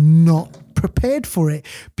was not prepared for it,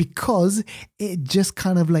 because it just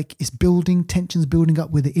kind of like is tensions building up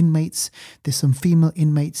with the inmates. There's some female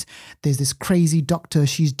inmates. There's this crazy doctor.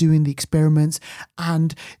 She's doing the experiments,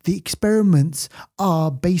 and the experiments are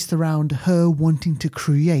based around her wanting to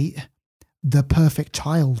create the perfect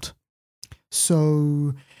child.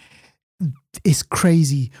 So it's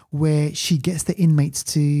crazy where she gets the inmates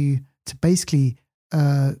to basically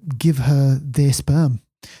give her their sperm.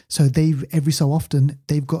 So every so often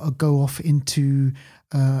they've got to go off into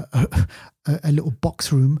a little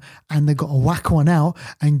box room, and they've got to whack one out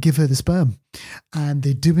and give her the sperm. And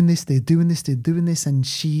they're doing this, and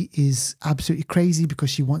she is absolutely crazy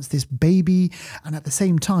because she wants this baby. And at the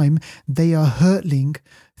same time, they are hurtling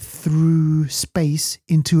through space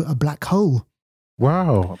into a black hole.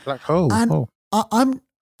 Wow, a black hole. And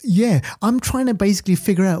I'm trying to basically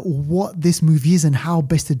figure out what this movie is and how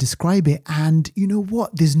best to describe it. And you know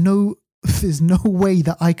what? There's no way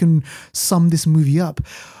that I can sum this movie up.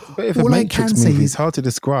 But if all a Matrix movie is hard to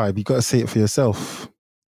describe, you got to see it for yourself.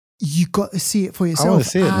 You got to see it for yourself. I want to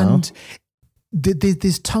see it now.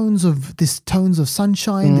 There's tones of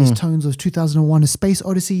sunshine. There's tones of 2001: A Space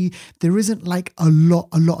Odyssey. There isn't like a lot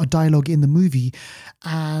of dialogue in the movie,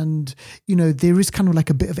 and you know there is kind of like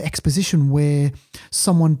a bit of exposition where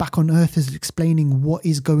someone back on Earth is explaining what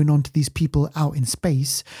is going on to these people out in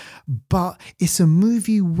space. But it's a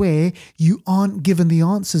movie where you aren't given the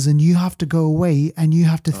answers, and you have to go away and you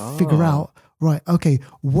have to figure out. Right, okay,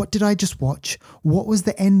 what did I just watch? What was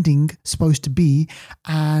the ending supposed to be?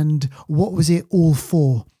 And what was it all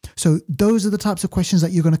for? So those are the types of questions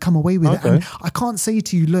that you're going to come away with. Okay. And I can't say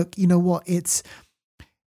to you, look, you know what,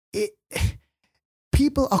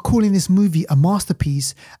 people are calling this movie a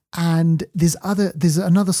masterpiece, and there's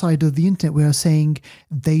another side of the internet where I'm saying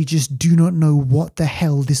they just do not know what the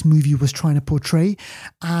hell this movie was trying to portray.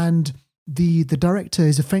 And the director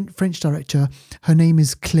is a French director. Her name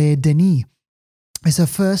is Claire Denis. It's her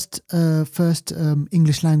first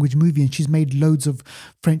English language movie, and she's made loads of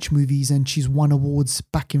French movies, and she's won awards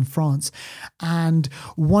back in France. And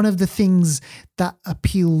one of the things that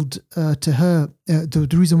appealed to her, the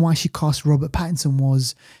reason why she cast Robert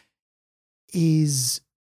Pattinson is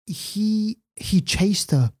he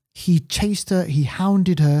chased her. He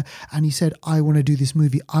hounded her, and he said, I want to do this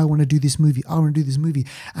movie. I want to do this movie. I want to do this movie.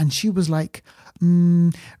 And she was like,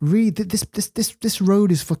 really, this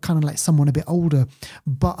road is for kind of like someone a bit older.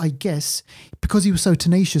 But I guess because he was so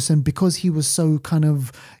tenacious, and because he was so kind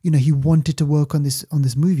of, you know, he wanted to work on this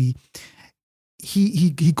movie, he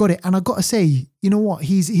got it. And I got to say, you know what,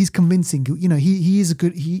 he's convincing. You know, he is a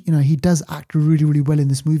good, he does act really, really well in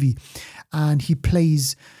this movie. And he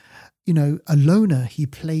plays, you know, a loner. He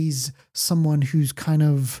plays someone who's kind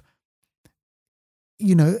of,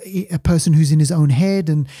 you know, a person who's in his own head.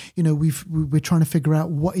 And, you know, we're trying to figure out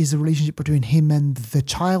what is the relationship between him and the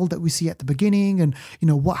child that we see at the beginning, and, you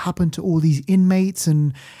know, what happened to all these inmates,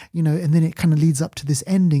 and, you know, and then it kind of leads up to this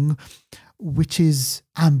ending, which is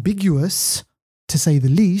ambiguous to say the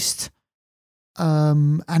least.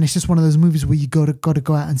 And it's just one of those movies where you got to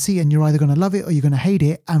go out and see it, and you're either going to love it or you're going to hate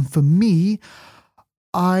it. And for me,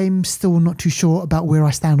 I'm still not too sure about where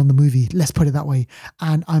I stand on the movie. Let's put it that way.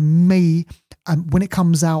 And I may, when it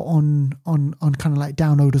comes out on kind of like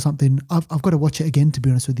download or something, I've got to watch it again, to be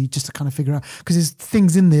honest with you, just to kind of figure out, because there's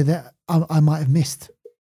things in there that I might have missed.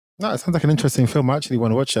 No, it sounds like an interesting film. I actually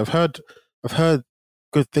want to watch it. I've heard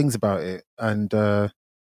good things about it, and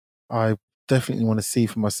I definitely want to see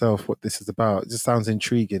for myself what this is about. It just sounds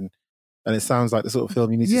intriguing, and it sounds like the sort of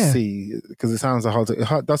film you need to Yeah. see because it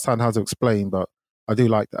does sound hard to explain, but I do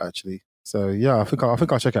like that actually. So yeah, I think I'll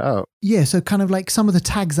check it out. Yeah, so kind of like some of the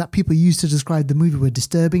tags that people used to describe the movie were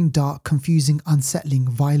disturbing, dark, confusing, unsettling,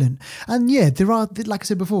 violent. And yeah, there are, like I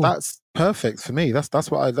said before. That's perfect for me.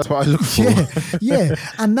 That's what I look for. Yeah.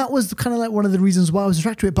 And that was kind of like one of the reasons why I was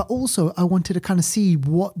attracted to it. But also I wanted to kind of see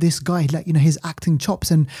what this guy, like, you know, his acting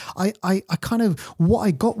chops. And I kind of, what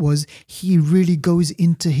I got was he really goes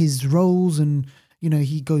into his roles and, you know,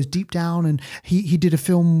 he goes deep down, and he did a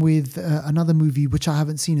film with another movie, which I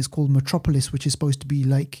haven't seen. It's called Metropolis, which is supposed to be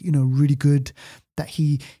like, you know, really good, that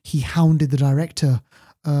he hounded the director,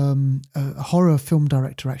 a horror film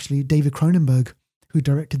director, actually, David Cronenberg, who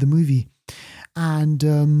directed the movie. And,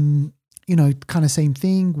 you know, kind of same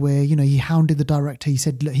thing where, you know, he hounded the director. He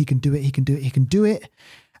said, look, he can do it, he can do it, he can do it.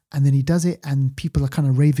 And then he does it, and people are kind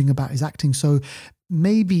of raving about his acting. So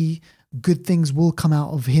maybe good things will come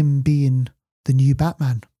out of him being the new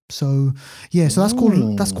Batman. So yeah, so that's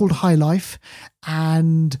called High Life,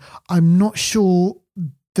 and I'm not sure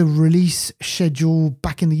the release schedule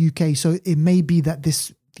back in the UK. So it may be that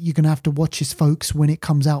this, you're gonna have to watch this, folks, when it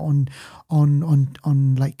comes out on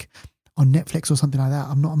like on Netflix or something like that.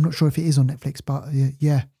 I'm not sure if it is on Netflix, but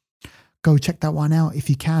yeah, go check that one out if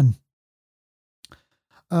you can.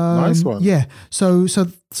 Nice one. Yeah. So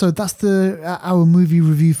that's our movie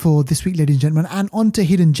review for this week, ladies and gentlemen. And on to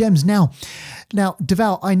hidden gems. Now,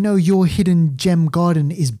 Deval, I know your hidden gem garden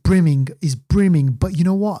is brimming, but you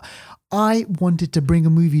know what? I wanted to bring a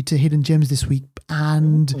movie to hidden gems this week,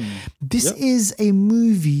 and this is a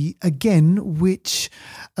movie again, which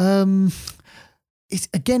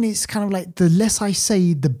it's kind of like, the less I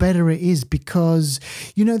say, the better it is, because,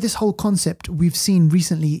 you know, this whole concept we've seen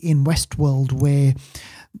recently in Westworld, where,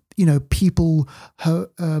 you know, people have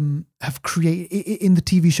created, in the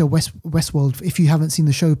TV show Westworld, if you haven't seen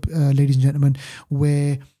the show, ladies and gentlemen,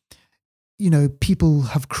 where, you know, people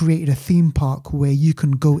have created a theme park where you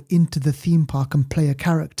can go into the theme park and play a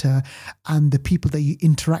character, and the people that you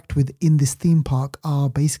interact with in this theme park are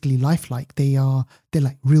basically lifelike. They're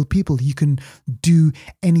like real people. You can do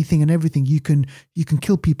anything and everything. You can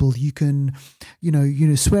kill people. You can, you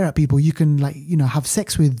know, swear at people. You can, like, you know, have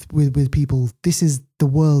sex with people. This is the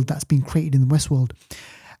world that's been created in Westworld.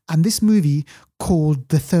 And this movie, called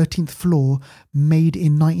The 13th Floor, made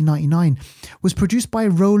in 1999, was produced by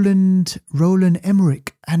Roland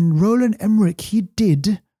Emmerich. And Roland Emmerich,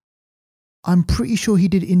 I'm pretty sure he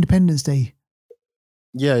did Independence Day.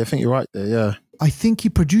 Yeah, I think you're right there, yeah. I think he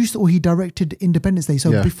produced or he directed Independence Day.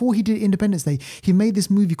 So before he did Independence Day, he produced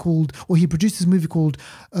this movie called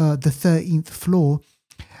The 13th Floor.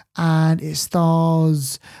 And it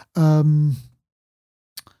stars...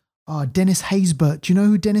 Dennis Haysbert. Do you know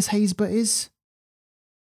who Dennis Haysbert is?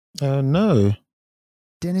 No.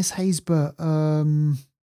 Dennis Haysbert. I'm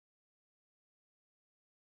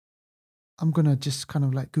going to just kind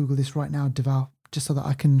of like Google this right now, Deval, just so that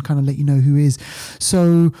I can kind of let you know who is.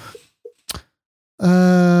 So,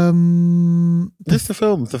 this is the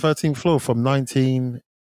film, The 13th Floor, from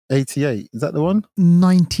 1988. Is that the one?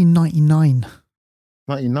 1999.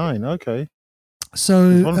 99, okay. So,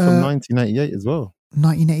 there's one from 1988 as well.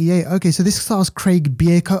 1988. Okay, so this stars Craig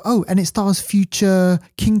Bierko. Oh, and it stars future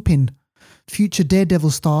Kingpin, future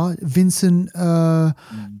Daredevil star Vincent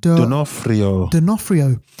D'Onofrio. Dennis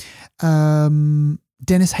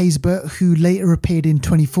Haysbert, who later appeared in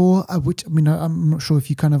 24, which, I mean, I'm not sure if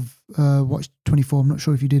you kind of watched 24. I'm not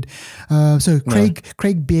sure if you did.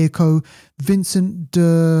 Craig Bierko, Vincent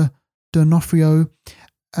D'Onofrio,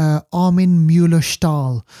 Armin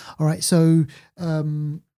Mueller-Stahl. All right, so...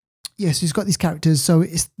 yes, he's got these characters. So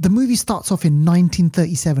the movie starts off in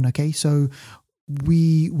 1937. Okay, so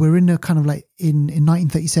we're in a kind of like in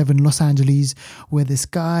 1937 Los Angeles, where this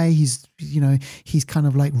guy, he's kind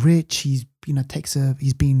of like rich. He's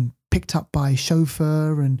been picked up by a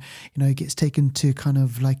chauffeur, and he gets taken to kind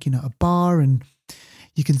of like a bar, and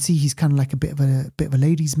you can see he's kind of like a bit of a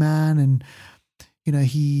ladies' man, and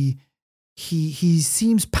he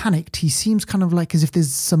seems panicked. He seems kind of like as if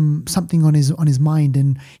there's something on his mind,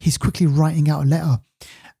 and he's quickly writing out a letter.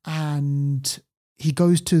 And he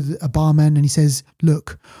goes to a barman and he says,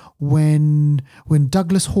 "Look, when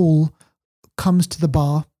Douglas Hall comes to the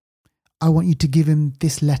bar, I want you to give him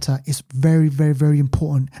this letter. It's very, very, very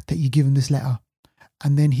important that you give him this letter."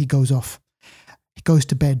 And then he goes off. He goes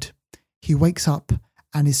to bed. He wakes up,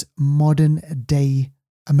 and it's modern day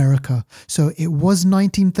America. So it was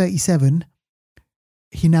 1937.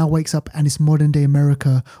 he now wakes up and it's modern day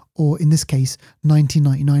America, or in this case,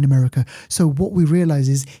 1999 America. So what we realize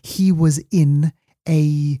is he was in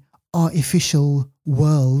a artificial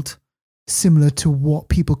world similar to what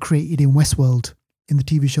people created in Westworld, in the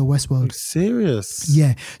TV show Westworld. Serious?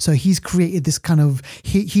 Yeah. So he's created this kind of,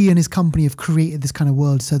 he and his company have created this kind of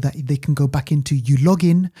world so that they can go back into, you log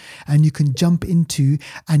in and you can jump into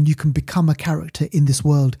and you can become a character in this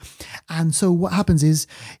world. And so what happens is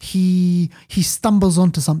he stumbles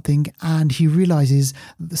onto something and he realizes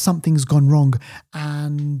that something's gone wrong.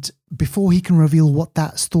 And before he can reveal what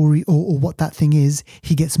that story or what that thing is,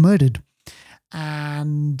 he gets murdered.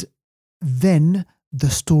 And then the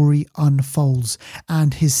story unfolds,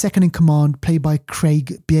 and his second in command, played by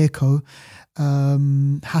Craig Bierko,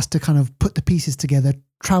 has to kind of put the pieces together,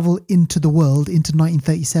 travel into the world, into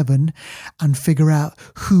 1937, and figure out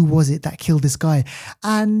who was it that killed this guy.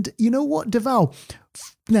 And you know what, Deval?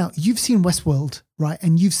 Now, you've seen Westworld, right?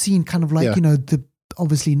 And you've seen kind of like, the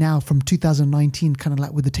obviously now from 2019, kind of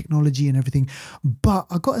like with the technology and everything. But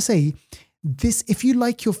I got to say, this, if you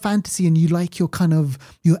like your fantasy and you like your kind of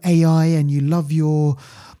your AI and you love your,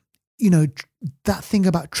 that thing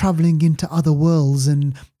about traveling into other worlds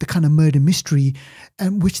and the kind of murder mystery,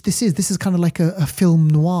 which this is kind of like a film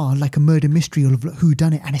noir, like a murder mystery of who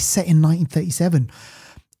done it, and it's set in 1937.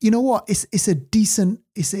 You know what? It is a decent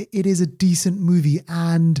movie,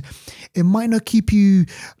 and it might not keep you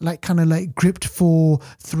like kind of like gripped for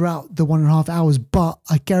throughout the 1.5 hours, but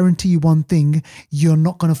I guarantee you one thing: you're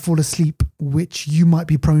not going to fall asleep, which you might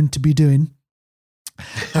be prone to be doing.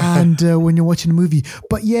 And when you're watching a movie,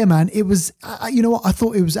 but yeah, man, it was. You know what? I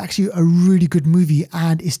thought it was actually a really good movie,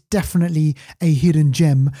 and it's definitely a hidden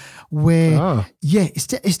gem. Where it's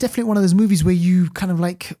definitely one of those movies where you kind of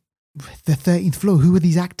like. The 13th Floor. Who are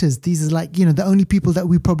these actors? These are like, the only people that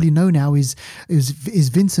we probably know now is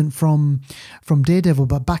Vincent from Daredevil.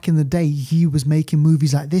 But back in the day, he was making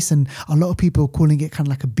movies like this, and a lot of people are calling it kind of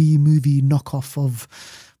like a B movie knockoff of,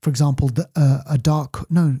 for example, what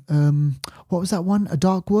was that one? A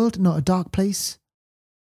Dark World? No, A Dark Place.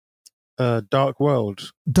 Dark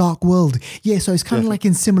World. Dark World. Yeah, so it's kind of like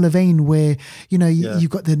in similar vein where,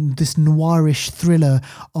 you've got this noirish thriller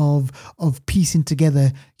of piecing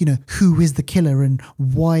together, who is the killer and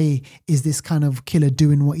why is this kind of killer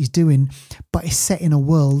doing what he's doing, but it's set in a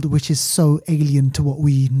world which is so alien to what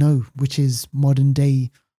we know, which is modern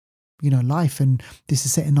day, life, and this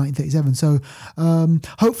is set in 1937. So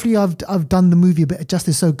hopefully I've done the movie a bit of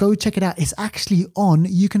justice. So go check it out. It's actually on.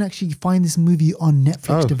 You can actually find this movie on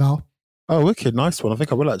Netflix, Deval. Oh, wicked. Nice one. I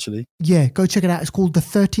think I will actually. Yeah, go check it out. It's called The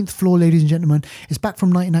 13th Floor, ladies and gentlemen. It's back from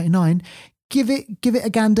 1999. Give it a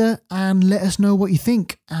gander and let us know what you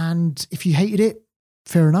think. And if you hated it,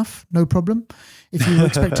 fair enough. No problem. If you were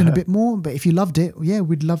expecting a bit more, but if you loved it,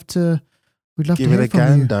 we'd love to give it a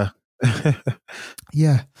gander.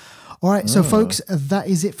 Yeah. All right. So folks, that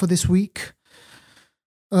is it for this week.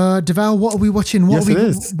 Deval, what are we watching? What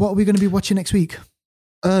are we going to be watching next week?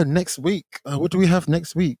 Next week, what do we have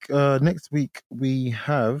next week? Next week we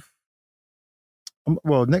have.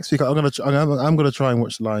 Next week I'm gonna try and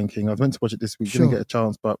watch The Lion King. I was meant to watch it this week, didn't get a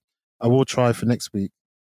chance, but I will try for next week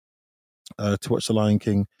to watch The Lion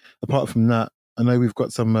King. Apart from that, I know we've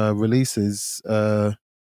got some releases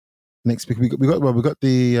next week. We got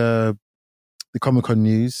the Comic-Con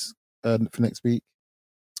news for next week,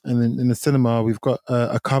 and then in the cinema we've got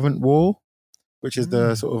A Current War, which is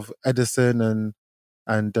the sort of Edison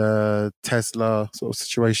and Tesla sort of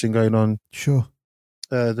situation going on. Sure.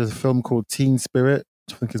 There's a film called Teen Spirit,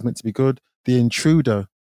 which I think is meant to be good. The Intruder,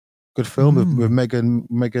 good film with Megan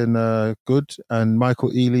Good and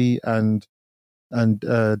Michael Ealy and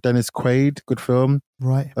Dennis Quaid, good film.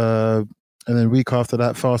 Right. And then week after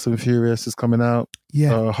that, Fast and Furious is coming out.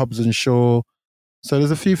 Yeah. Hobbs and Shaw. So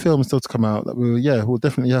there's a few films still to come out that we'll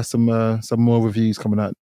definitely have some more reviews coming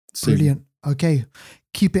out soon. Brilliant. Okay.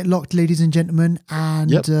 Keep it locked, ladies and gentlemen,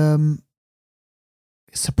 and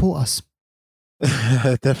support us.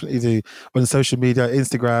 Definitely do. On social media,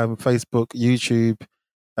 Instagram, Facebook, YouTube.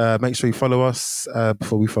 Make sure you follow us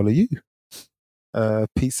before we follow you.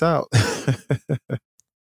 Peace out.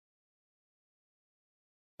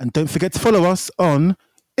 And don't forget to follow us on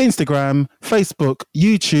Instagram, Facebook,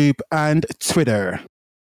 YouTube, and Twitter.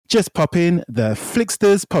 Just pop in the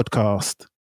Flicksters Podcast.